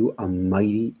 making you a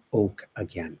mighty oak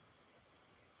again.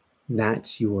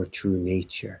 That's your true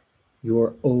nature,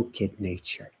 your oaked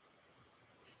nature.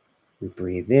 We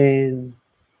breathe in,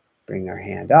 bring our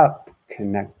hand up,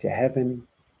 connect to heaven,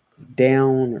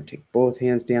 down or take both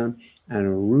hands down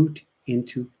and root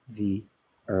into the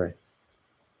earth.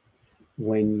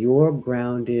 When you're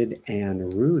grounded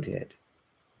and rooted,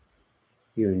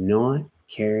 you're not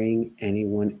carrying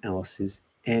anyone else's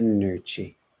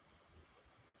energy.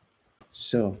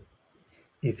 So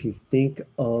if you think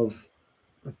of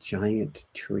a giant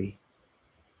tree,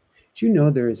 do you know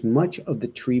there is much of the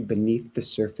tree beneath the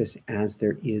surface as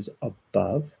there is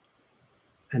above?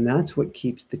 And that's what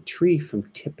keeps the tree from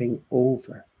tipping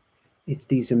over. It's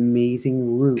these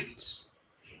amazing roots.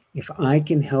 If I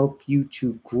can help you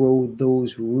to grow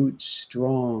those roots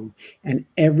strong, and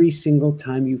every single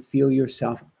time you feel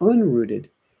yourself unrooted,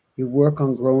 you work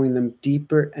on growing them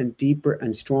deeper and deeper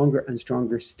and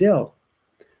stronger still,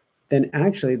 then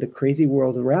actually the crazy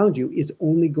world around you is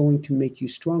only going to make you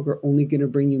stronger, only going to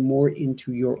bring you more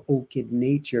into your oaked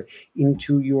nature,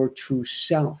 into your true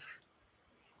self,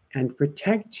 and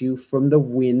protect you from the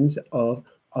winds of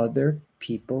other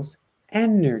people's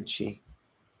energy.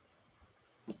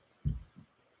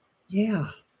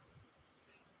 Yeah.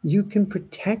 You can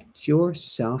protect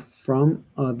yourself from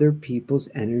other people's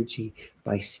energy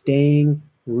by staying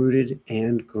rooted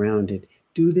and grounded.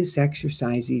 Do this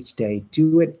exercise each day.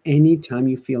 Do it anytime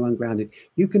you feel ungrounded.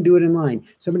 You can do it in line.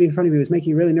 Somebody in front of you is making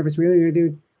you really nervous. Really,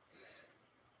 dude.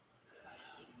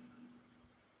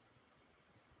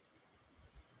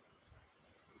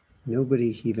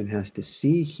 Nobody even has to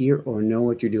see, hear, or know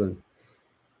what you're doing.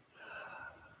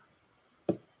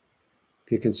 If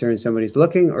you're concerned somebody's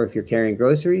looking, or if you're carrying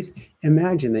groceries,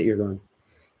 imagine that you're going.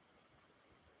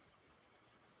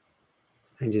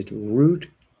 And just root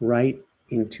right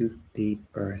into the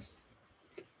earth.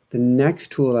 The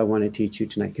next tool I want to teach you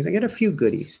tonight, because I got a few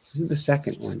goodies. This is the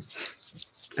second one.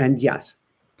 And yes,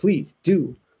 please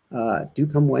do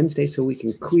come Wednesday so we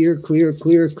can clear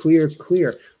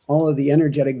all of the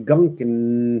energetic gunk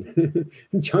and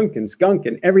junk and skunk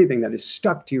and everything that is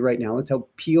stuck to you right now. Let's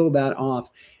help peel that off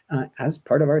as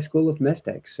part of our School of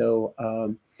Mystics. So,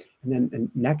 and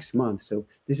then next month, so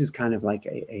this is kind of like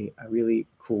a really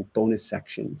cool bonus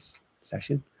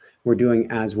session we're doing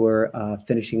as we're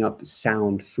finishing up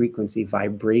sound, frequency,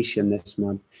 vibration this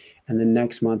month. And the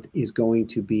next month is going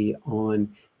to be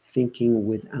on thinking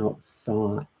without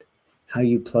thought, how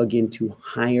you plug into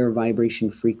higher vibration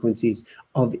frequencies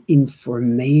of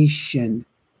information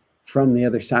from the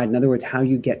other side. In other words, how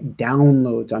you get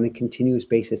downloads on a continuous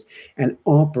basis and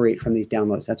operate from these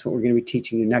downloads. That's what we're going to be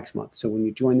teaching you next month. So when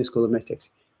you join the School of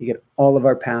Mystics, you get all of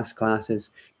our past classes.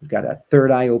 You've got a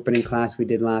third eye opening class we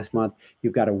did last month.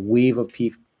 You've got a wave of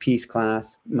peace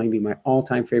class, might be my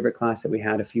all-time favorite class that we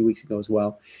had a few weeks ago as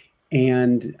well.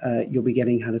 And you'll be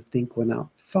getting how to think without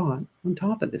thought on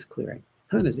top of this clearing.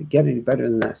 How does it get any better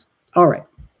than this? All right.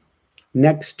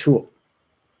 Next tool,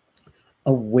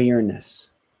 awareness.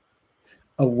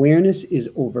 Awareness is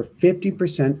over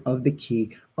 50% of the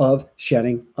key of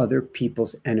shedding other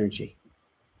people's energy.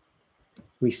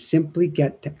 We simply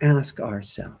get to ask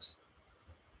ourselves,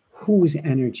 whose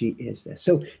energy is this?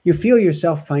 So you feel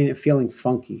yourself feeling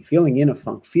funky, feeling in a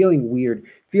funk, feeling weird,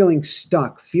 feeling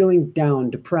stuck, feeling down,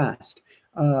 depressed,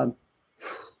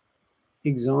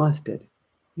 exhausted.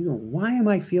 You know, why am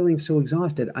I feeling so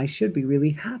exhausted? I should be really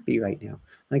happy right now,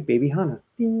 like baby Hannah.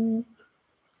 Ding.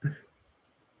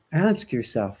 Ask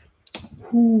yourself,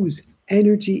 whose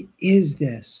energy is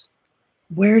this?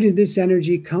 Where did this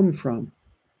energy come from?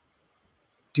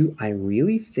 Do I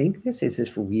really think this? Is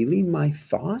this really my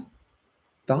thoughts?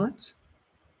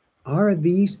 Are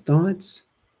these thoughts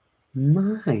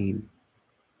mine?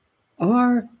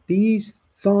 Are these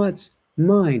thoughts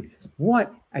mine?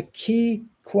 What a key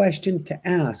question to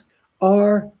ask.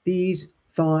 Are these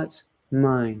thoughts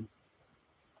mine.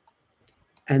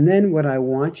 And then what I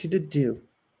want you to do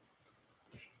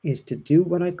is to do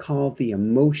what I call the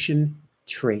emotion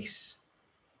trace.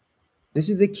 This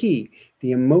is the key,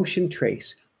 the emotion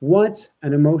trace. What's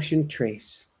an emotion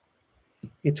trace?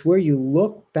 It's where you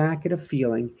look back at a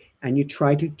feeling and you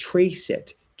try to trace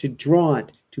it, to draw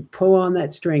it, to pull on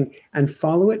that string and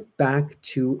follow it back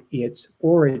to its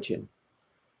origin.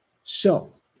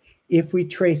 So if we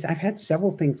trace, I've had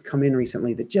several things come in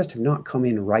recently that just have not come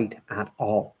in right at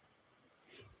all.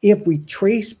 If we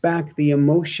trace back the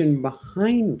emotion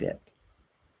behind it,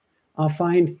 I'll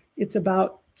find it's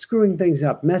about screwing things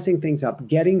up, messing things up,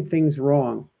 getting things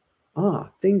wrong.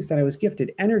 Things that I was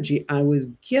gifted, energy I was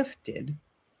gifted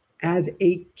as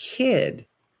a kid.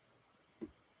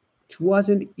 It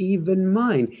wasn't even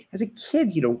mine. As a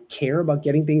kid, you don't care about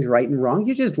getting things right and wrong.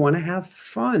 You just want to have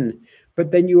fun.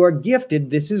 But then you are gifted,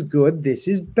 this is good, this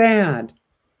is bad.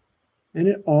 And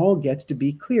it all gets to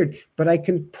be cleared. But I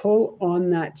can pull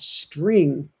on that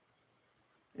string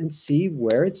and see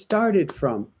where it started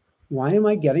from. Why am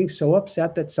I getting so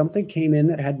upset that something came in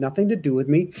that had nothing to do with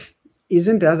me,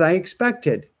 isn't as I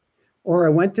expected? Or I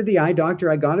went to the eye doctor,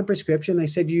 I got a prescription, they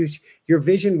said your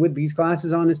vision with these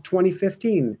glasses on is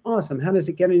 20/15. Awesome, how does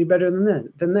it get any better than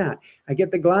that? I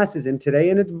get the glasses in today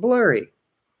and it's blurry.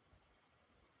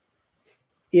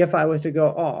 If I was to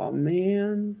go, oh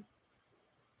man,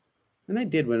 and I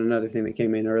did win another thing that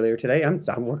came in earlier today,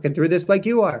 I'm working through this like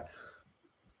you are.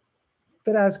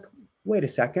 But ask, wait a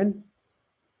second,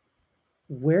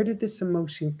 where did this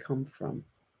emotion come from?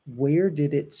 Where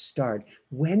did it start?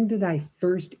 When did I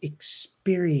first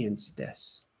experience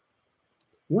this?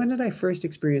 When did I first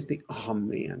experience the, oh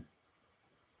man,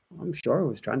 I'm sure I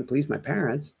was trying to please my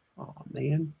parents. Oh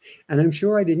man. And I'm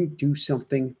sure I didn't do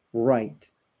something right.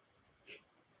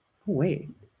 Oh,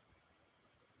 wait.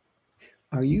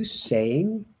 Are you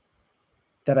saying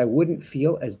that I wouldn't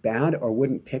feel as bad or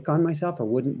wouldn't pick on myself or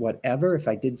wouldn't whatever if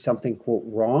I did something, quote,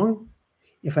 wrong?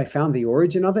 If I found the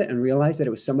origin of it and realized that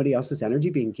it was somebody else's energy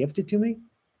being gifted to me?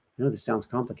 I know this sounds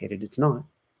complicated. It's not.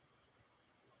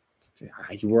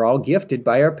 You were all gifted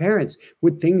by our parents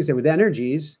with things, with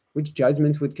energies, with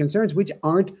judgments, with concerns, which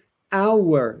aren't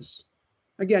ours.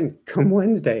 Again, come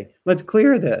Wednesday, let's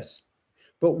clear this.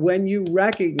 But when you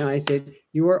recognize it,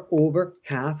 you are over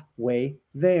halfway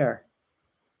there.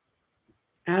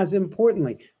 As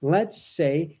importantly, let's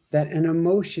say that an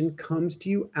emotion comes to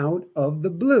you out of the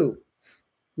blue.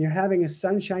 You're having a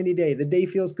sunshiny day. The day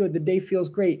feels good. The day feels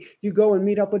great. You go and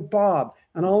meet up with Bob,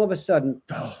 and all of a sudden,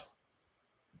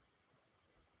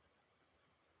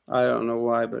 I don't know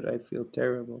why, but I feel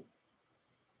terrible.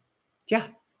 Yeah,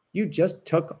 you just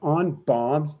took on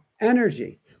Bob's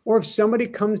energy. Or if somebody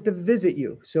comes to visit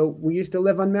you. So we used to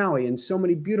live on Maui, and so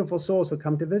many beautiful souls would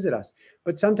come to visit us.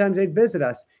 But sometimes they'd visit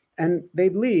us, and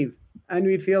they'd leave, and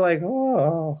we'd feel like,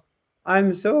 oh,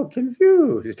 I'm so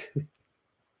confused.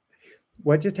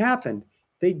 What just happened?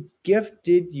 They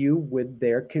gifted you with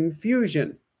their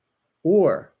confusion.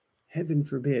 Or, heaven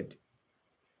forbid,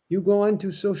 you go onto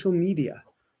social media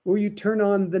or you turn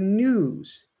on the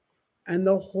news and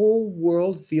the whole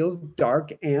world feels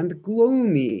dark and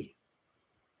gloomy.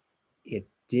 It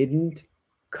didn't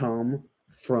come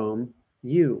from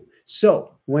you.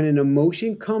 So when an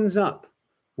emotion comes up,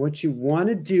 what you want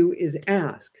to do is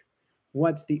ask,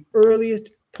 what's the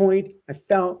earliest point I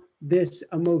felt this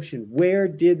emotion? Where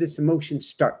did this emotion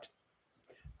start?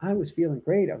 I was feeling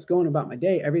great. I was going about my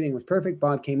day. Everything was perfect.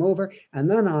 Bob came over. And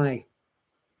then oh,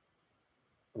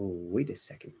 wait a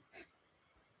second.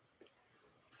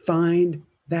 Find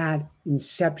that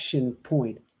inception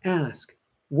point. Ask,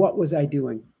 what was I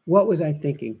doing? What was I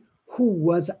thinking? Who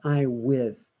was I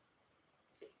with?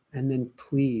 And then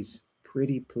please,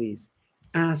 pretty please,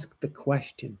 ask the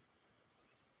question,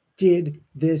 did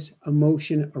this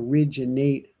emotion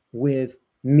originate with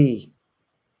me?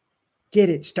 Did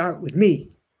it start with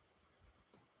me?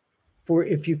 For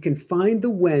if you can find the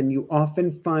when, you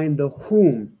often find the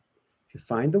whom. If you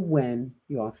find the when,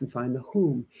 you often find the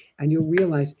whom. And you'll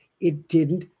realize it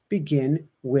didn't begin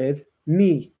with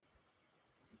me.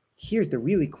 Here's the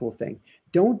really cool thing.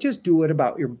 Don't just do it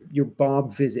about your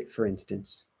Bob visit, for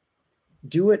instance.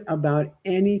 Do it about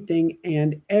anything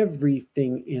and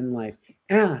everything in life.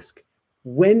 Ask,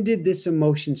 when did this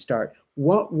emotion start?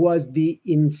 What was the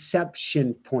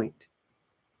inception point?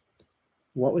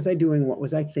 What was I doing? What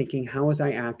was I thinking? How was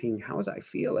I acting? How was I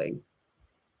feeling?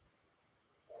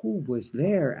 Who was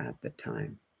there at the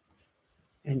time?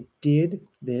 And did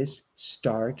this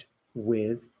start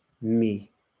with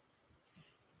me?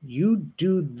 You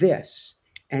do this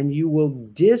and you will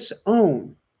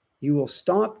disown, you will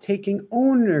stop taking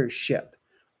ownership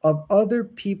of other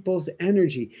people's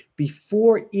energy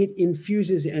before it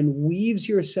infuses and weaves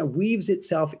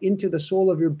itself into the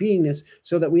soul of your beingness,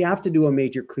 so that we have to do a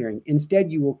major clearing.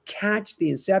 Instead, you will catch the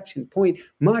inception point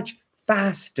much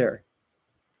faster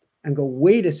and go,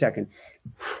 wait a second,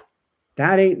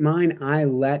 that ain't mine. I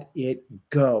let it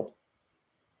go.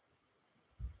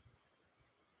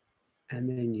 And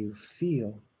then you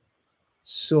feel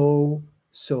so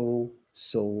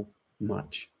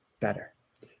much better.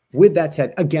 With that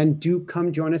said, again, do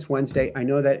come join us Wednesday. I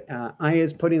know that Aya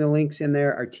is putting the links in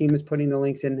there. Our team is putting the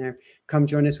links in there. Come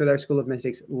join us with our School of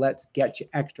Mystics. Let's get you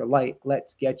extra light.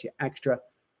 Let's get you extra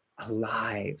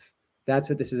alive. That's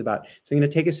what this is about. So I'm going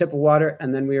to take a sip of water,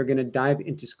 and then we are going to dive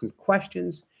into some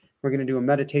questions. We're going to do a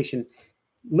meditation,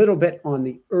 a little bit on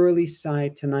the early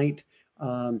side tonight.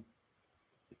 Going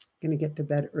to get to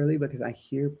bed early because I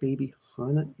hear baby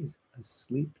Hannah is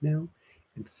asleep now.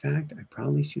 In fact, I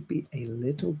probably should be a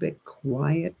little bit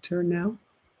quieter now.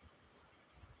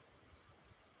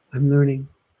 I'm learning.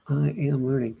 I am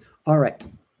learning. All right.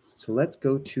 So let's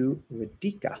go to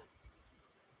Radhika.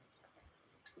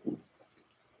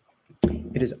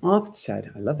 It is often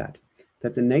said, I love that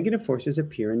the negative forces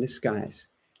appear in disguise.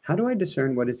 How do I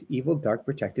discern what is evil, dark,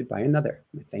 protected by another?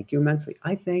 Thank you immensely.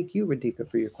 I thank you, Radhika,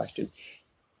 for your question.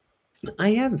 I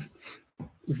have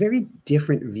very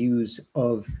different views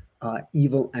of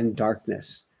evil and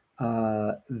darkness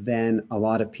than a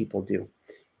lot of people do.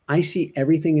 I see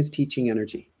everything as teaching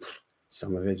energy.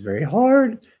 Some of it's very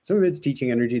hard. Some of it's teaching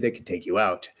energy that could take you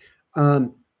out.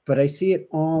 But I see it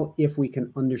all if we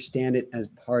can understand it as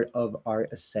part of our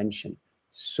ascension.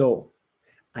 So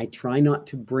I try not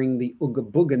to bring the ooga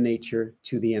booga nature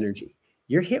to the energy.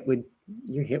 You're hit with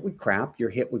crap. You're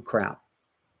hit with crap.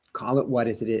 Call it what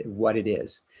it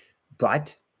is.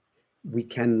 But we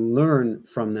can learn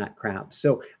from that crap.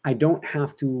 So I don't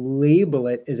have to label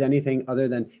it as anything other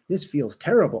than this feels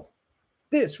terrible.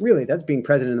 That's being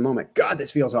present in the moment. God,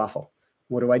 this feels awful.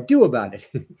 What do I do about it?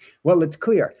 Well, let's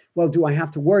clear. Well, do I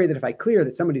have to worry that if I clear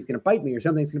that somebody's going to bite me or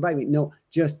something's going to bite me? No,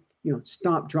 just,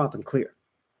 stop, drop, and clear.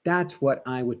 That's what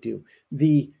I would do.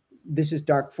 This is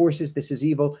dark forces, this is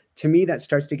evil. To me, that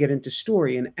starts to get into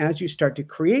story. And as you start to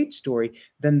create story,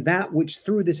 then that which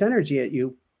threw this energy at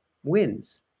you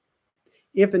wins.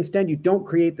 If instead you don't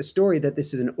create the story that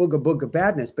this is an ooga booga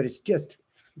badness, but it's just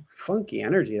funky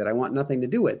energy that I want nothing to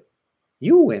do with,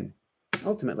 you win.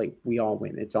 Ultimately, we all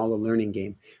win. It's all a learning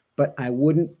game. But I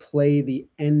wouldn't play the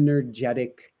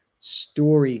energetic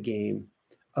story game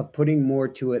of putting more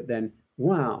to it than,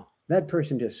 wow, that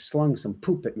person just slung some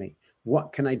poop at me.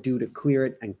 What can I do to clear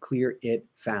it and clear it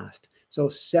fast? So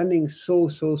sending so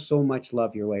much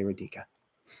love your way, Radhika.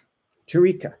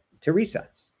 Teresa.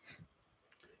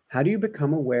 How do you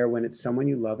become aware when it's someone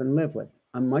you love and live with?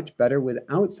 I'm much better with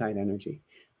outside energy.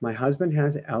 My husband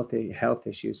has health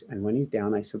issues, and when he's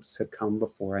down, I succumb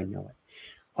before I know it.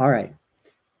 All right.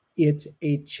 It's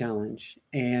a challenge,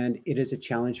 and it is a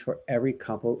challenge for every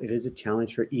couple. It is a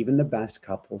challenge for even the best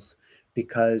couples,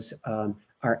 because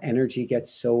our energy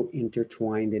gets so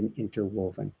intertwined and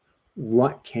interwoven.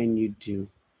 What can you do?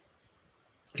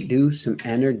 Do some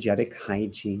energetic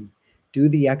hygiene. Do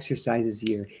the exercises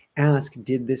here. Ask,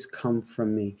 did this come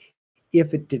from me?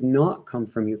 If it did not come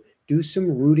from you, do some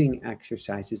rooting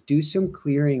exercises. Do some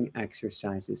clearing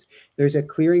exercises. There's a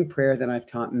clearing prayer that I've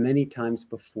taught many times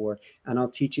before, and I'll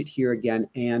teach it here again.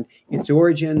 And its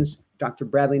origins, Dr.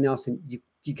 Bradley Nelson,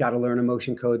 you got to learn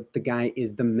emotion code. The guy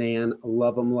is the man.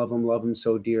 Love him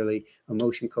so dearly.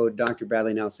 Emotion code, Dr.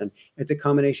 Bradley Nelson. It's a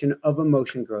combination of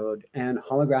emotion code and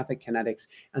holographic kinetics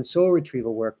and soul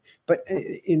retrieval work. But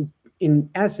in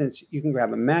essence, you can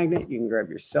grab a magnet. You can grab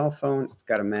your cell phone. It's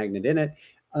got a magnet in it.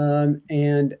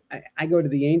 And I go to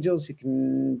the angels. You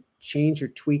can change or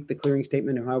tweak the clearing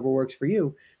statement or however works for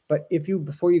you. But if you,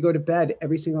 before you go to bed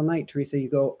every single night, Teresa,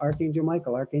 you go, Archangel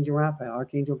Michael, Archangel Raphael,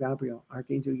 Archangel Gabriel,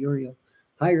 Archangel Uriel,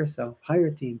 higher self, higher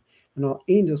team, and all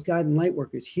angels, guide, and light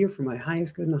workers here for my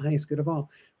highest good and the highest good of all.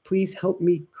 Please help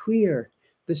me clear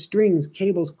the strings,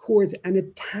 cables, cords, and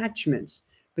attachments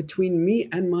between me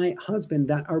and my husband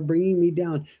that are bringing me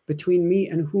down, between me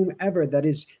and whomever that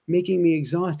is making me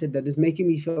exhausted, that is making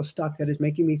me feel stuck, that is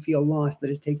making me feel lost, that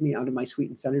is taking me out of my sweet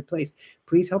and centered place.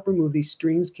 Please help remove these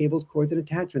strings, cables, cords, and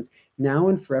attachments now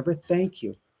and forever. Thank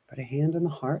you. Put a hand on the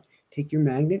heart, take your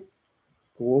magnet,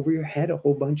 go over your head a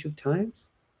whole bunch of times.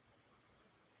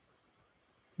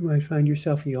 You might find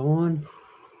yourself yawn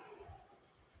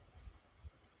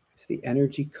as the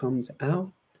energy comes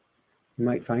out. You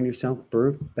might find yourself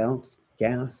burp, bounce,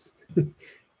 gas,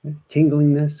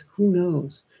 tinglingness, who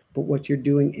knows? But what you're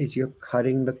doing is you're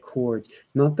cutting the cords,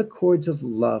 not the cords of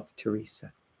love,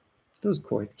 Teresa. Those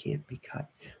cords can't be cut,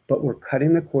 but we're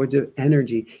cutting the cords of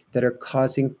energy that are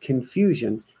causing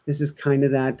confusion. This is kind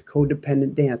of that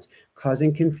codependent dance,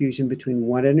 causing confusion between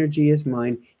what energy is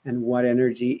mine and what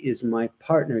energy is my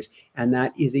partner's. And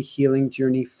that is a healing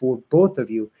journey for both of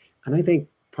you. And I think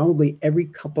probably every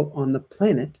couple on the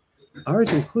planet,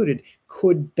 ours included,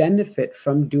 could benefit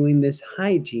from doing this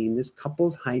hygiene, this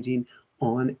couple's hygiene,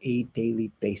 on a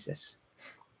daily basis.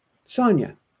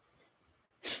 Sonia,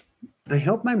 I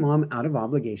help my mom out of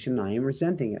obligation. I am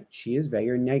resenting it. She is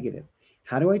very negative.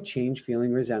 How do I change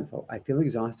feeling resentful? I feel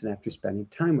exhausted after spending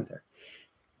time with her.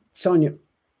 Sonia,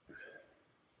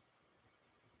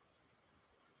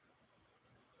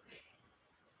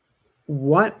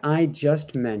 what I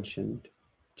just mentioned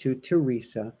to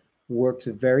Teresa works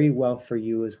very well for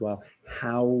you as well.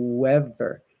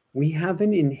 However, we have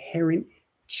an inherent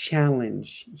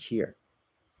challenge here.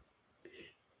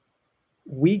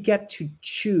 We get to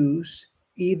choose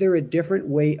either a different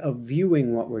way of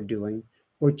viewing what we're doing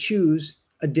or choose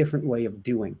a different way of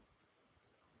doing.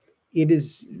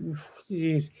 It's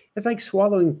like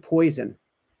swallowing poison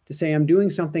to say, I'm doing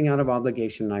something out of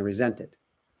obligation and I resent it.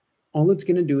 All it's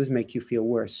going to do is make you feel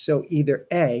worse. So either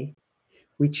A,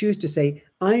 we choose to say,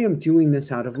 I am doing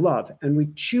this out of love, and we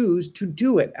choose to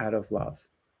do it out of love.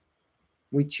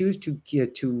 We choose to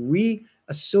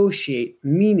reassociate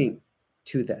meaning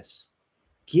to this,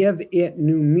 give it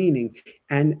new meaning,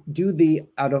 and do the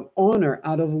out of honor,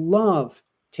 out of love,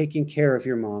 taking care of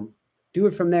your mom. Do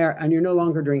it from there, and you're no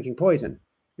longer drinking poison.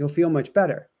 You'll feel much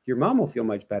better. Your mom will feel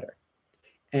much better,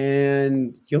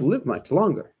 and you'll live much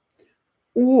longer.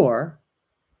 Or,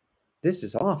 this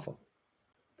is awful,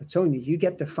 but Sonia, you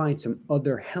get to find some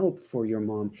other help for your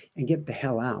mom and get the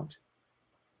hell out.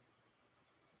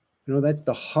 You know, that's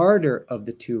the harder of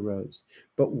the two roads.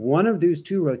 But one of those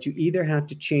two roads, you either have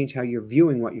to change how you're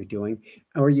viewing what you're doing,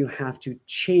 or you have to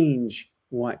change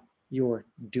what you're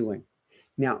doing.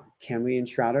 Now, can we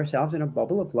enshroud ourselves in a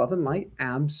bubble of love and light?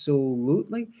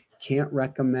 Absolutely. Can't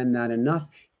recommend that enough.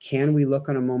 Can we look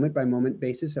on a moment-by-moment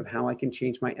basis of how I can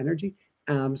change my energy?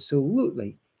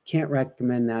 Absolutely. Can't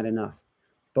recommend that enough.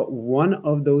 But one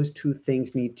of those two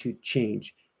things need to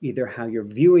change, either how you're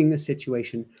viewing the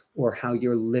situation or how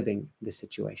you're living the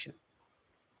situation.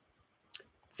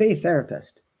 Faith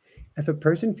therapist. If a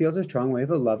person feels a strong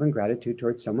wave of love and gratitude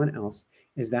towards someone else,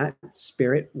 is that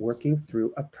spirit working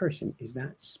through a person? Is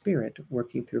that spirit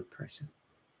working through a person?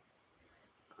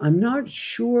 I'm not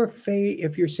sure, Faye,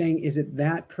 if you're saying, is it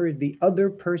that the other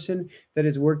person that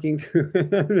is working through?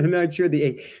 I'm not sure.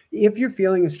 If you're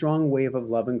feeling a strong wave of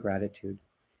love and gratitude,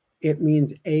 it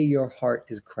means A, your heart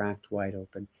is cracked wide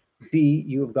open. B,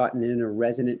 you have gotten in a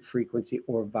resonant frequency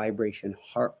or vibration,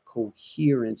 heart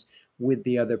coherence with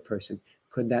the other person.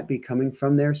 Could that be coming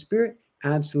from their spirit?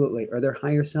 Absolutely. Or their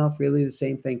higher self, really the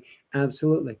same thing?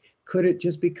 Absolutely. Could it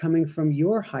just be coming from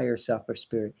your higher self or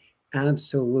spirit?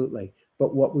 Absolutely.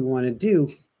 But what we want to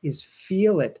do is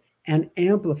feel it and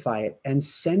amplify it and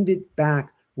send it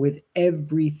back with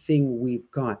everything we've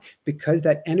got, because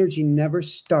that energy never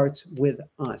starts with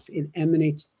us. It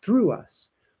emanates through us.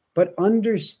 But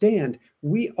understand,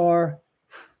 we're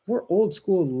old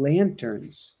school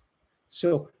lanterns.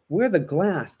 So we're the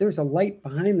glass. There's a light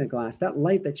behind the glass. That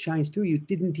light that shines through you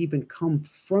didn't even come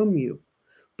from you.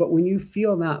 But when you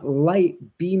feel that light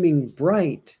beaming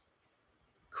bright,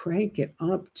 crank it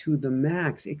up to the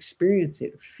max, experience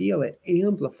it, feel it,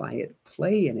 amplify it,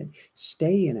 play in it,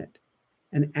 stay in it,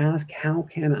 and ask, how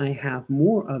can I have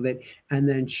more of it? And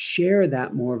then share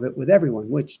that more of it with everyone,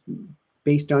 which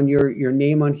based on your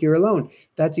name on here alone,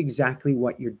 that's exactly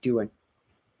what you're doing.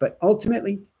 But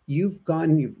ultimately, you've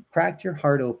cracked your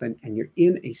heart open and you're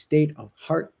in a state of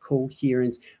heart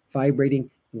coherence, vibrating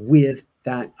with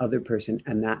that other person.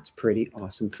 And that's pretty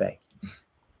awesome, Faye.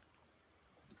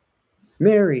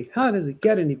 Mary, how does it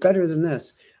get any better than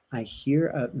this? I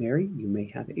hear, Mary, you may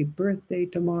have a birthday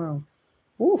tomorrow.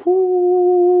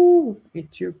 Woohoo!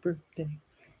 It's your birthday.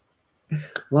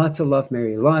 Lots of love,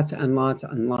 Mary. Lots and lots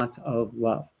and lots of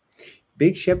love.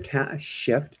 Big shift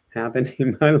happened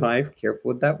in my life. Careful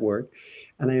with that word.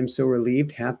 And I am so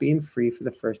relieved, happy, and free for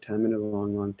the first time in a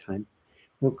long, long time.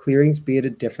 Will clearings be at a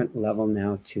different level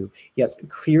now too? Yes,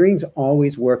 clearings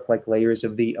always work like layers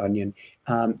of the onion.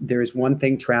 There is one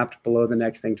thing trapped below the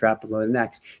next thing, trapped below the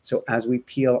next. So as we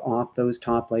peel off those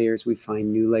top layers, we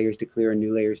find new layers to clear and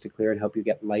new layers to clear and help you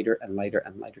get lighter and lighter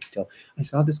and lighter still. I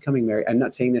saw this coming, Mary. I'm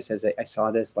not saying this as I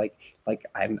saw this like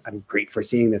I'm great for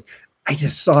seeing this. I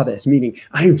just saw this, meaning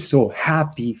I'm so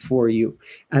happy for you.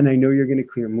 And I know you're going to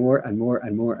clear more and more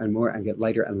and more and more and get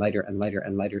lighter and lighter and lighter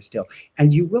and lighter still.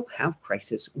 And you will have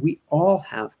crisis. We all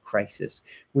have crisis.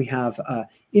 We have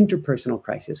interpersonal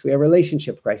crisis. We have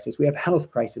relationship crisis. We have health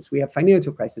crisis. We have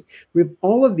financial crisis. We have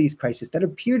all of these crises that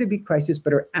appear to be crisis,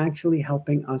 but are actually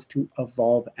helping us to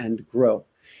evolve and grow.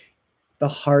 The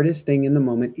hardest thing in the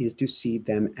moment is to see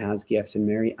them as gifts. And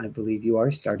Mary, I believe you are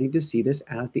starting to see this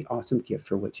as the awesome gift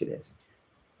for which it is.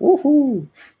 Woohoo!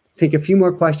 Take a few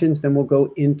more questions, then we'll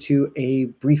go into a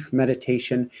brief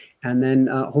meditation, and then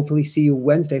hopefully see you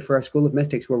Wednesday for our School of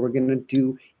Mystics, where we're going to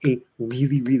do a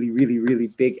really, really, really, really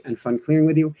big and fun clearing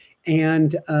with you.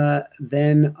 And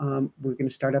then we're going to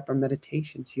start up our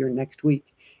meditations here next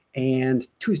week. And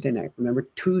Tuesday night, remember,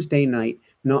 Tuesday night,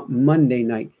 not Monday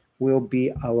night, will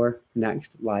be our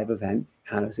next live event.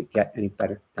 How does it get any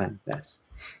better than this?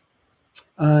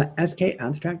 SK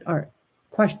Abstract Art.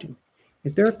 Question.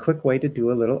 Is there a quick way to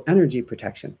do a little energy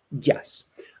protection? Yes.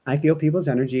 I feel people's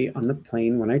energy on the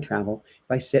plane when I travel. If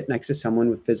I sit next to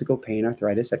someone with physical pain,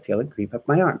 arthritis, I feel it creep up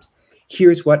my arms.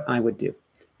 Here's what I would do.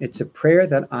 It's a prayer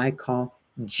that I call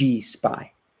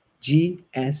G-Spy.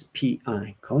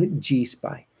 G-S-P-I. Call it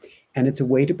G-Spy. And it's a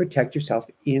way to protect yourself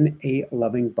in a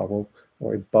loving bubble,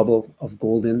 or a bubble of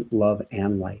golden love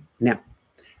and light. Now,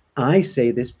 I say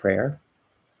this prayer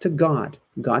to God.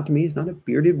 God to me is not a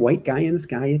bearded white guy in the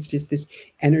sky. It's just this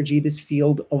energy, this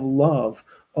field of love,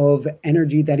 of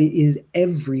energy that is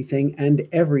everything and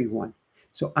everyone.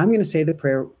 So I'm going to say the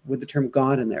prayer with the term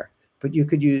God in there, but you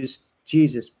could use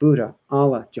Jesus, Buddha,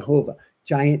 Allah, Jehovah,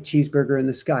 giant cheeseburger in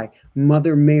the sky,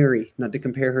 Mother Mary, not to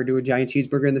compare her to a giant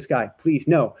cheeseburger in the sky, please,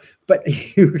 no, but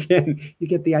you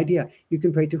get the idea. You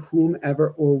can pray to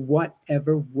whomever or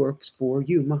whatever works for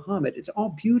you. Muhammad, it's all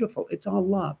beautiful. It's all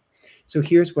love. So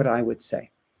here's what I would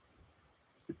say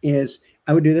is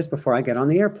I would do this before I get on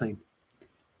the airplane.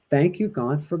 Thank you,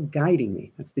 God, for guiding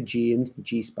me. That's the G in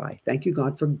G-Spy. Thank you,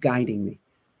 God, for guiding me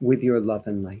with your love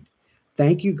and light.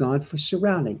 Thank you, God, for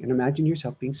surrounding. And imagine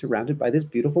yourself being surrounded by this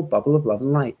beautiful bubble of love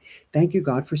and light. Thank you,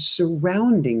 God, for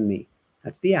surrounding me.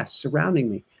 That's the S, surrounding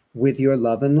me with your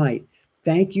love and light.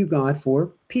 Thank you, God,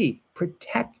 for P,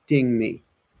 protecting me.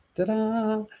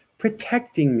 Ta-da!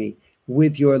 Protecting me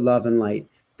with your love and light.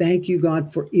 Thank you,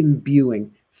 God, for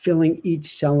imbuing, filling each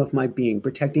cell of my being,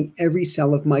 protecting every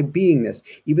cell of my beingness,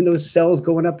 even those cells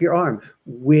going up your arm,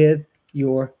 with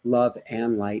your love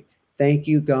and light. Thank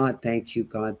you, God. Thank you,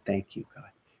 God. Thank you,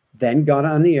 God. Then got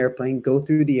on the airplane, go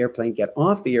through the airplane, get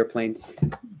off the airplane,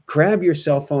 grab your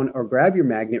cell phone or grab your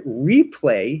magnet,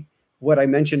 replay what I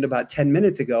mentioned about 10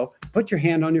 minutes ago, put your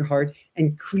hand on your heart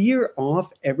and clear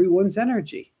off everyone's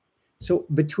energy. So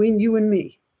between you and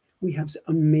me, we have some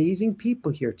amazing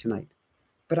people here tonight,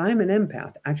 but I'm an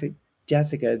empath. Actually,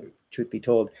 Jessica, truth be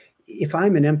told, if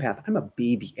I'm an empath, I'm a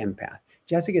baby empath.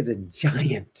 Jessica is a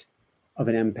giant of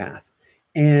an empath.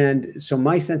 And so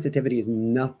my sensitivity is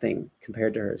nothing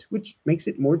compared to hers, which makes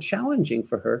it more challenging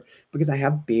for her because I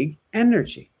have big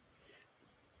energy.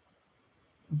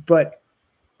 But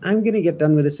I'm going to get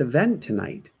done with this event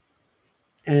tonight.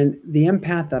 And the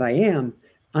empath that I am,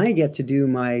 I get to do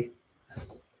my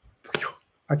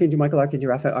Archangel Michael, Archangel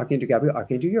Raphael, Archangel Gabriel,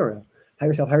 Archangel Uriel.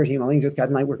 Higher self, higher team, all angels, God,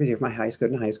 and light workers here for my highest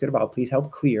good and highest good of all. Please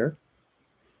help clear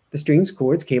the strings,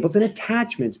 cords, cables, and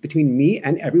attachments between me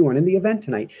and everyone in the event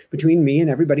tonight, between me and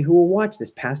everybody who will watch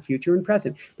this, past, future, and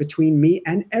present, between me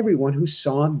and everyone who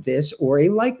saw this or a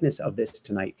likeness of this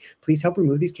tonight. Please help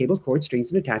remove these cables, cords,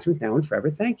 strings, and attachments now and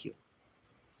forever. Thank you.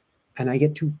 And I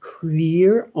get to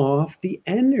clear off the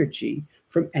energy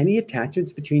from any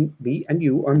attachments between me and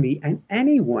you or me and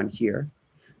anyone here,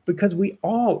 because we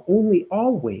all only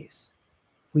always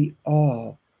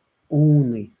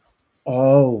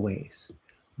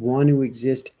want to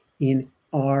exist in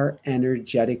our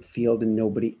energetic field and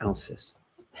nobody else's.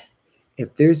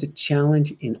 If there's a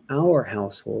challenge in our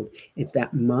household, it's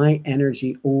that my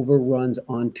energy overruns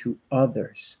onto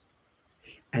others.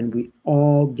 And we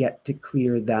all get to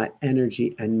clear that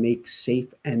energy and make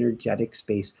safe energetic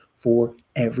space for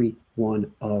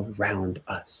everyone around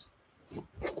us.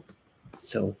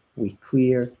 So we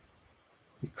clear,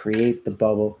 we create the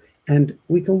bubble, and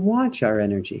we can watch our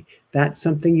energy. That's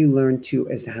something you learn too,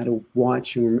 as to how to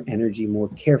watch your energy more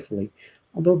carefully,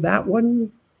 although that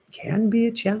one can be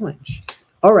a challenge.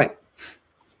 All right.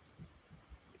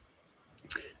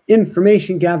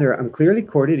 Information gatherer. I'm clearly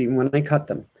corded even when I cut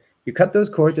them. You cut those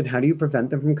cords, and how do you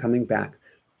prevent them from coming back?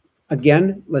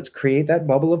 Again, let's create that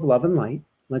bubble of love and light.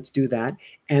 Let's do that.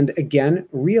 And again,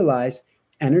 realize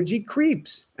Energy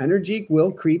creeps. Energy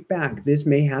will creep back. This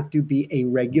may have to be a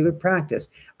regular practice.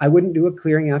 I wouldn't do a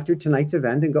clearing after tonight's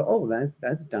event and go, oh,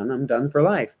 that's done. I'm done for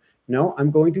life. No,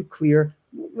 I'm going to clear.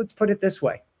 Let's put it this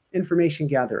way. Information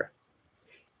gatherer.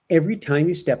 Every time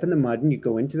you step in the mud and you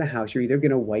go into the house, you're either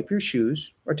going to wipe your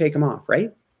shoes or take them off,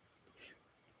 right?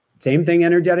 Same thing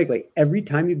energetically. Every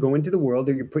time you go into the world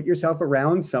or you put yourself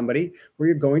around somebody where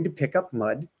you're going to pick up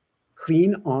mud,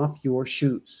 clean off your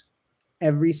shoes.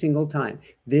 Every single time.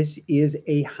 This is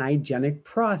a hygienic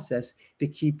process to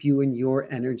keep you in your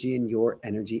energy and your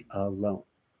energy alone.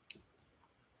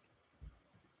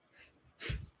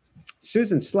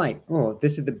 Susan Slight. Oh,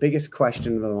 this is the biggest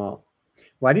question of them all.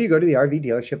 Why do you go to the RV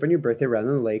dealership on your birthday rather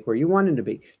than the lake where you wanted to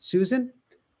be? Susan,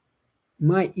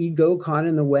 my ego caught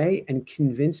in the way and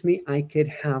convinced me I could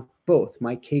have both,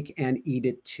 my cake and eat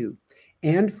it too.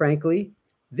 And frankly,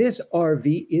 this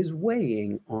RV is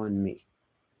weighing on me.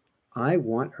 I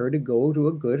want her to go to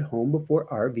a good home before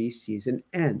RV season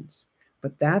ends.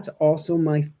 But that's also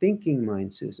my thinking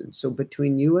mind, Susan. So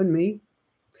between you and me,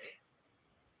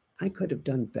 I could have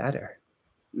done better.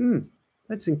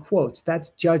 That's in quotes.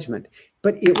 That's judgment.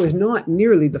 But it was not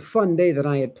nearly the fun day that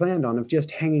I had planned on of just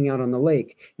hanging out on the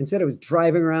lake. Instead, I was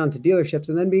driving around to dealerships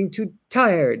and then being too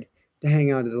tired to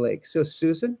hang out at the lake. So,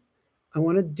 Susan, I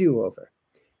want a do-over.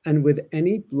 And with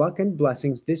any luck and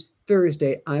blessings, this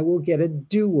Thursday, I will get a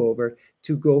do-over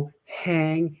to go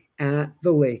hang at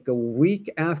the lake a week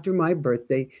after my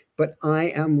birthday. But I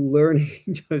am learning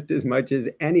just as much as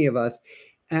any of us.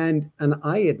 And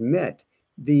I admit,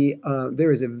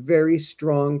 there is a very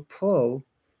strong pull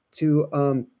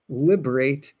to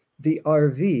liberate the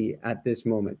RV at this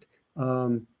moment.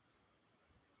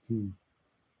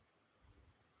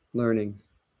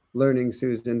 Learning,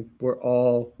 Susan. We're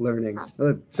all learning.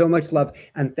 So much love,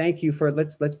 and thank you for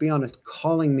let's be honest,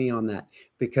 calling me on that,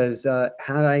 because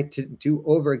had I to do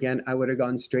over again, I would have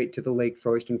gone straight to the lake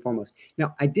first and foremost.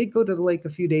 Now, I did go to the lake a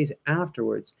few days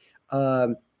afterwards,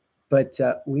 but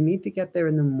we need to get there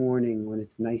in the morning when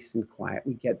it's nice and quiet.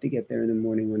 We get to get there in the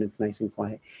morning when it's nice and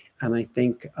quiet, and I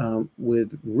think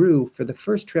with Rue for the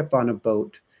first trip on a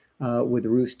boat. With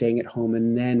Rue staying at home,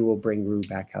 and then we'll bring Rue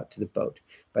back out to the boat.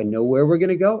 But I know where we're going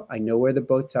to go. I know where the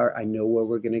boats are. I know where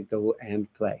we're going to go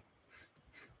and play.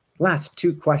 Last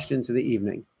two questions of the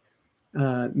evening.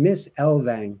 Miss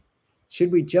Elvang,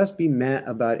 should we just be mad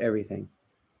about everything?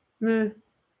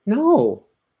 No.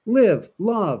 Live,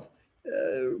 love,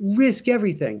 risk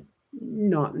everything.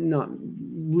 Not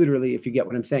literally, if you get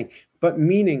what I'm saying, but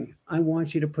meaning I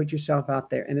want you to put yourself out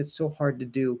there, and it's so hard to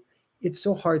do. It's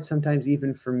so hard sometimes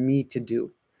even for me to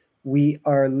do. We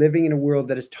are living in a world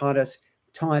that has taught us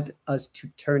to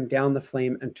turn down the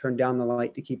flame and turn down the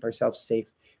light to keep ourselves safe,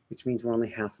 which means we're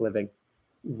only half living.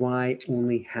 Why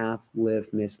only half live,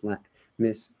 Miss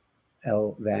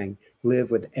L. Vang?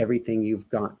 Live with everything you've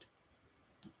got.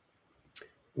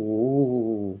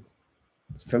 Oh,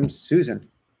 it's from Susan.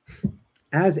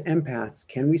 As empaths,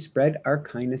 can we spread our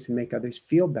kindness and make others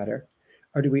feel better?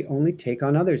 Or do we only take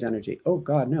on others' energy? Oh,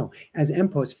 God, no. As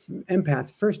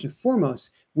empaths, first and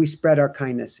foremost, we spread our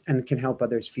kindness and can help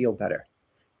others feel better.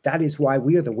 That is why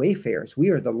we are the wayfarers. We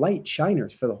are the light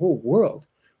shiners for the whole world.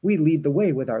 We lead the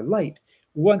way with our light.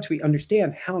 Once we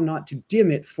understand how not to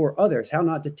dim it for others, how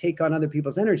not to take on other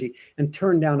people's energy and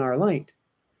turn down our light.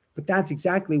 But that's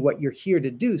exactly what you're here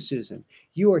to do, Susan.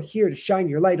 You are here to shine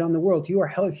your light on the world. You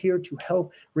are here to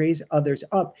help raise others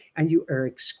up, and you are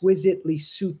exquisitely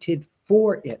suited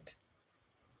for it.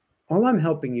 All I'm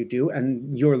helping you do,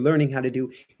 and you're learning how to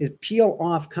do, is peel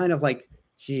off kind of like,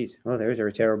 geez, oh, there's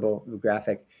a terrible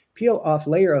graphic. Peel off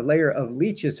layer of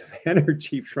leeches of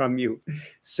energy from you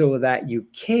so that you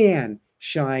can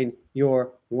shine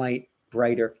your light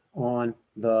brighter on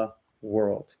the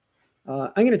world.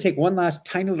 I'm going to take one last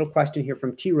tiny little question here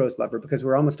from T. Rose Lover, because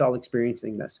we're almost all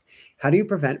experiencing this. How do you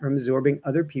prevent from absorbing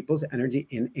other people's energy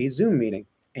in a Zoom meeting?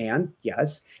 And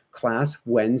yes, class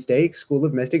Wednesday, School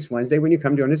of Mystics Wednesday, when you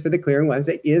come join us for the Clearing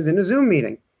Wednesday, is in a Zoom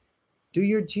meeting. Do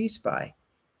your G-Spy.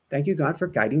 Thank you, God, for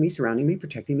guiding me, surrounding me,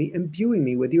 protecting me, imbuing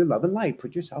me with your love and light.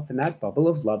 Put yourself in that bubble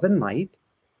of love and light.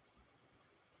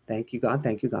 Thank you, God.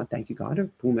 Thank you, God. Thank you, God.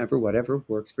 Or whomever, whatever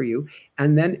works for you.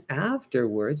 And then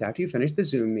afterwards, after you finish the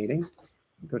Zoom meeting,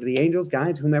 go to the angels,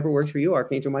 guides, whomever works for you.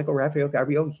 Archangel Michael, Raphael,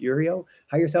 Gabriel, Uriel,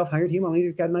 higher self, higher team. All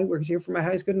angels, God, and light workers here for my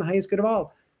highest good and highest good of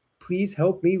all. Please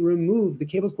help me remove the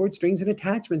cables, cords, strings, and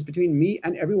attachments between me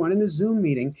and everyone in the Zoom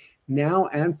meeting now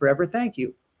and forever. Thank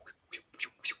you.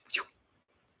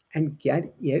 And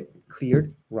get it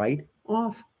cleared right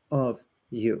off of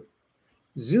you.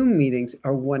 Zoom meetings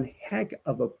are one heck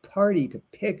of a party to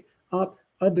pick up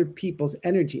other people's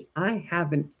energy. I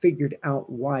haven't figured out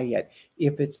why yet.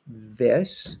 If it's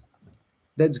this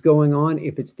that's going on,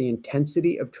 if it's the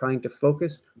intensity of trying to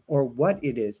focus, or what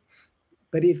it is,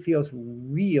 but it feels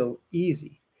real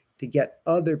easy to get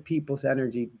other people's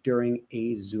energy during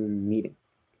a Zoom meeting.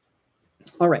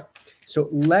 All right, so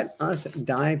let us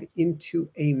dive into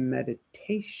a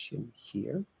meditation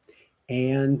here.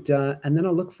 And then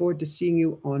I'll look forward to seeing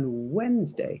you on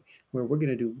Wednesday, where we're going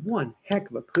to do one heck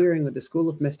of a clearing with the School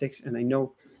of Mystics. And I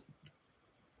know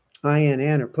I and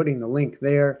Ann are putting the link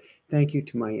there. Thank you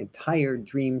to my entire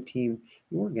dream team.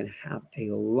 We're going to have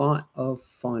a lot of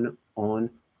fun on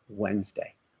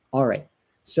Wednesday. All right,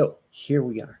 so here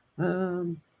we are.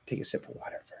 Take a sip of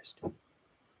water first.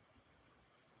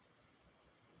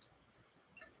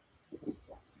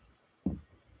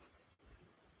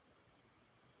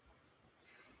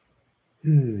 I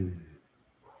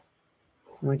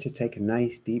want you to take a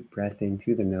nice deep breath in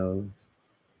through the nose,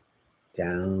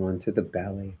 down to the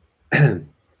belly,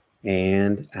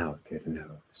 and out through the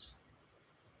nose.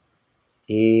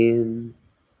 In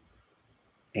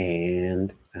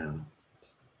and out.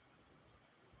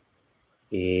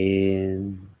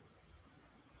 In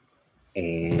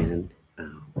and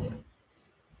out.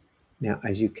 Now,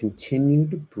 as you continue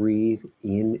to breathe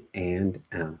in and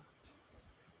out,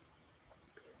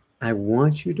 I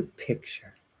want you to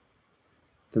picture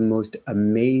the most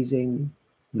amazing,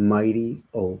 mighty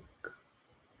oak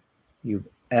you've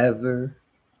ever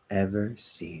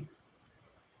seen.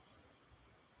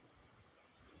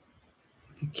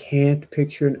 If you can't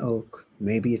picture an oak,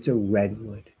 maybe it's a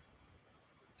redwood,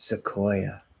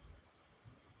 sequoia,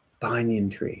 banyan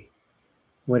tree,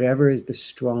 whatever is the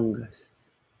strongest,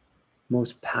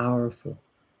 most powerful,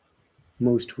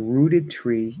 most rooted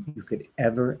tree you could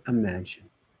ever imagine.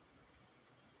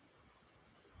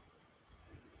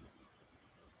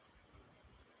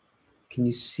 Can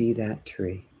you see that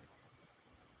tree?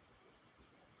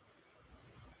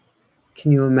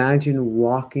 Can you imagine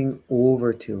walking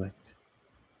over to it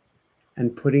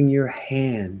and putting your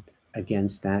hand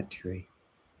against that tree?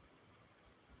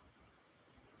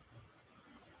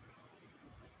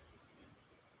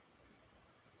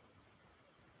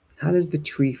 How does the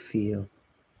tree feel?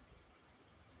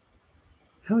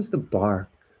 How is the bark?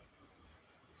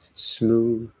 Is it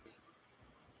smooth?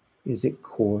 Is it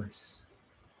coarse?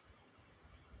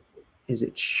 Is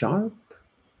it sharp,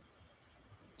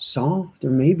 soft, or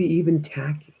maybe even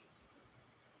tacky?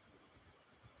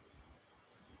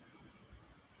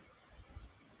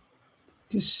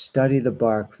 Just study the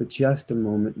bark for just a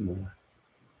moment more.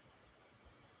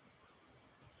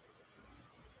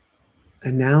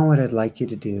 And now what I'd like you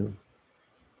to do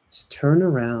is turn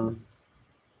around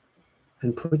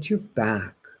and put your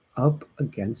back up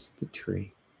against the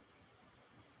tree.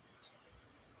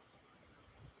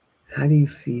 How do you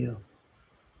feel?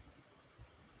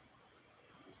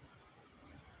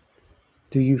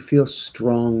 Do you feel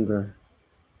stronger?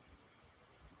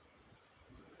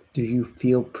 Do you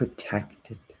feel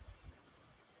protected?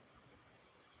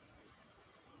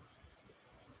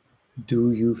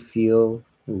 Do you feel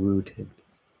rooted?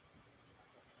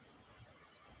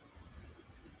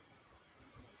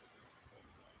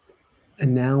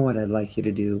 And now what I'd like you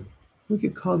to do, we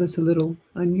could call this a little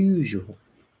unusual.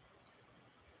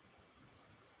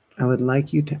 I would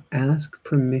like you to ask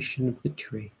permission of the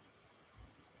tree.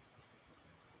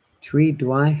 Tree,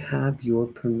 do I have your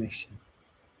permission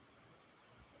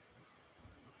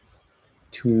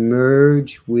to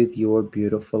merge with your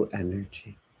beautiful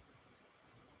energy?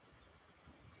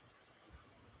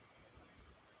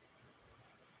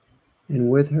 And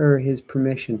with his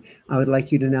permission, I would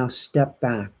like you to now step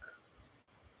back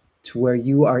to where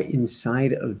you are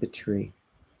inside of the tree.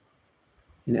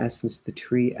 In essence, the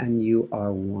tree and you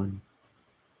are one.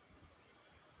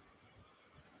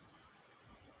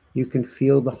 You can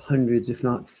feel the hundreds, if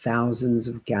not thousands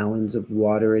of gallons of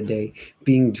water a day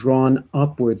being drawn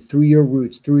upward through your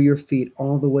roots, through your feet,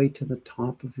 all the way to the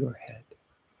top of your head.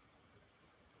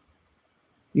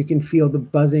 You can feel the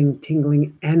buzzing,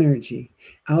 tingling energy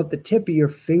out the tip of your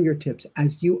fingertips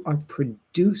as you are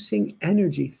producing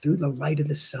energy through the light of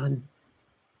the sun.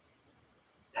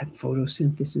 That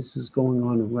photosynthesis is going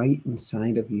on right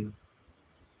inside of you.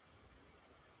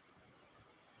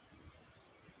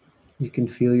 You can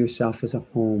feel yourself as a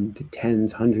home to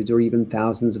tens, hundreds, or even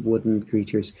thousands of woodland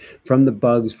creatures, from the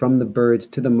bugs, from the birds,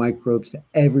 to the microbes, to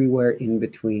everywhere in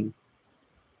between.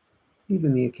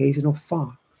 Even the occasional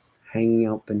fox hanging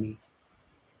out beneath.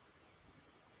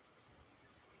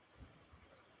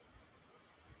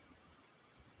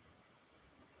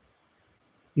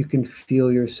 You can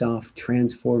feel yourself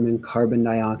transforming carbon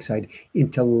dioxide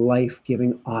into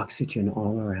life-giving oxygen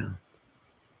all around.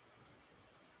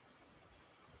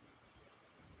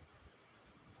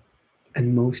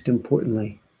 And most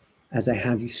importantly, as I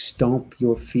have you stomp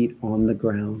your feet on the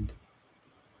ground,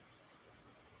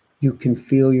 you can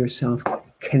feel yourself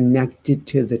connected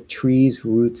to the tree's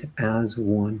roots as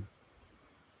one.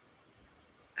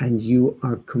 And you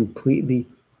are completely,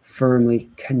 firmly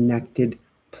connected,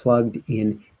 plugged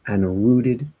in, and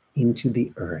rooted into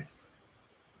the earth.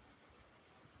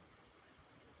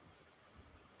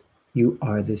 You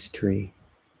are this tree.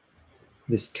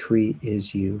 This tree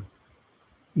is you.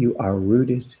 You are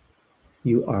rooted,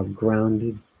 you are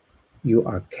grounded, you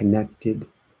are connected,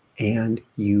 and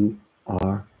you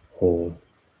are whole.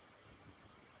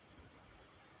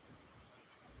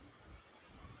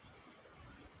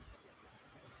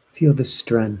 Feel the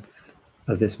strength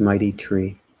of this mighty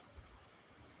tree.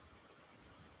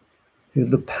 Feel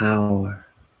the power,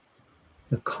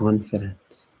 the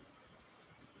confidence.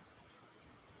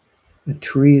 The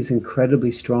tree is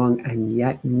incredibly strong and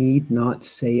yet need not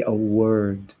say a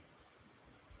word.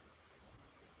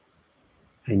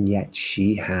 And yet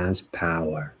she has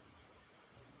power.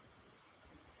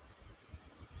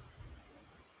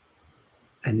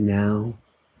 And now,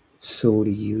 so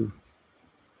do you.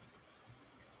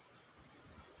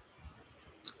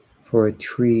 For a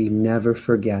tree never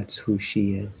forgets who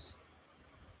she is.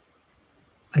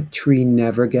 A tree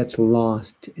never gets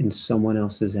lost in someone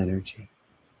else's energy.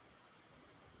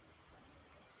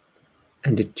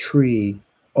 And a tree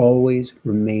always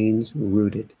remains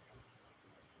rooted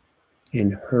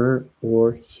in her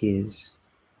or his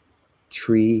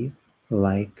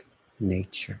tree-like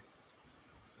nature.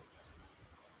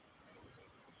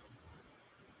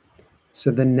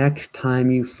 So the next time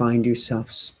you find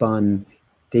yourself spun,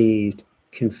 dazed,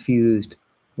 confused,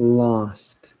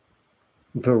 lost,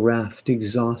 bereft,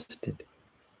 exhausted,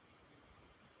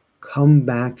 come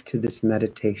back to this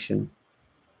meditation,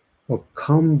 or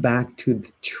come back to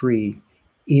the tree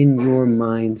in your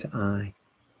mind's eye.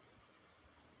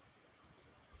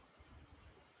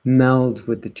 Meld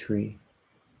with the tree.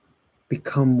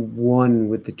 Become one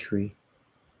with the tree.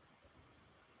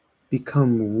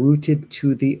 Become rooted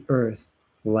to the earth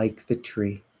like the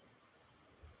tree.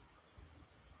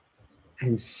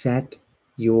 And set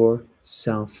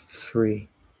yourself free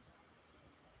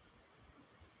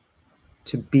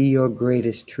to be your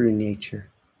greatest true nature,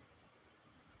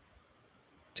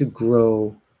 to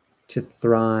grow, to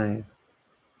thrive,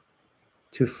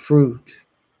 to fruit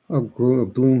or grow or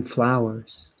bloom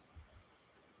flowers,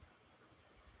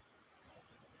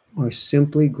 or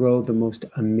simply grow the most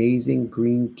amazing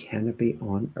green canopy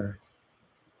on earth.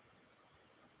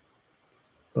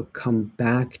 But come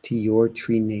back to your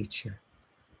tree nature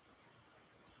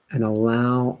and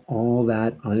allow all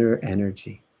that other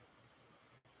energy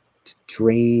to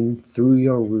drain through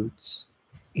your roots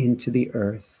into the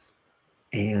earth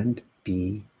and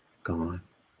be gone.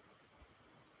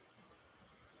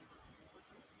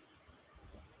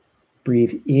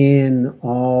 Breathe in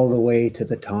all the way to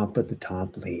the top of the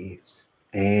top leaves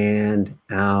and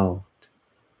out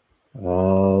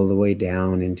all the way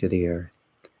down into the earth.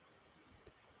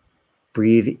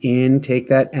 Breathe in, take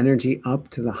that energy up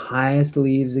to the highest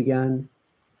leaves again,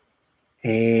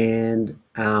 and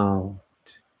out,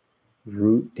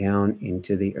 root down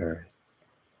into the earth.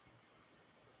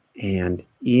 And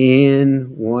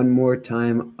in one more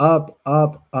time, up,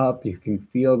 up, up. You can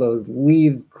feel those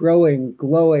leaves growing,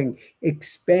 glowing,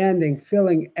 expanding,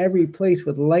 filling every place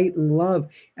with light and love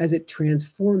as it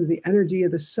transforms the energy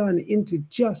of the sun into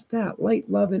just that light,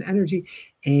 love, and energy.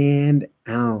 And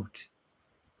out.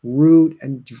 Root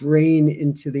and drain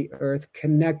into the earth,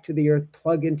 connect to the earth,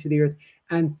 plug into the earth,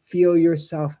 and feel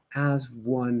yourself as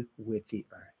one with the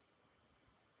earth.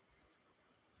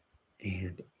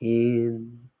 And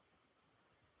in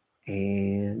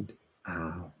and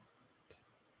out.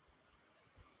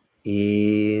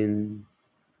 In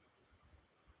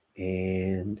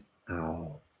and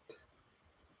out.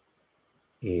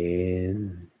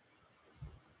 In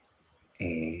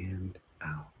and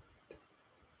out.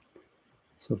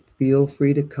 So feel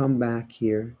free to come back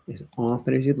here as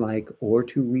often as you'd like, or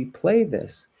to replay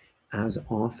this as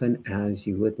often as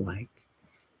you would like.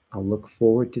 I'll look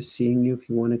forward to seeing you if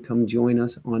you want to come join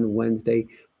us on Wednesday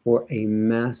for a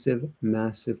massive,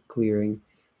 massive clearing.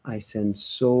 I send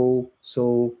so,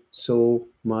 so, so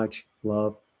much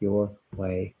love your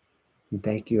way. And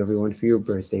thank you, everyone, for your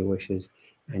birthday wishes.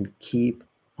 And keep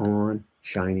on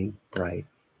shining bright.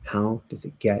 How does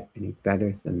it get any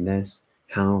better than this?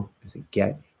 How does it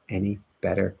get any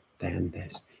better than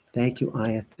this. Thank you,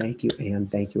 Aya. Thank you, Anne.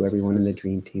 Thank you, everyone in the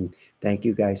Dream Team. Thank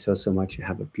you guys so much.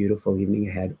 Have a beautiful evening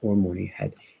ahead or morning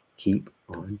ahead. Keep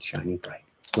on shining bright.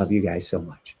 Love you guys so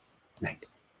much. Night.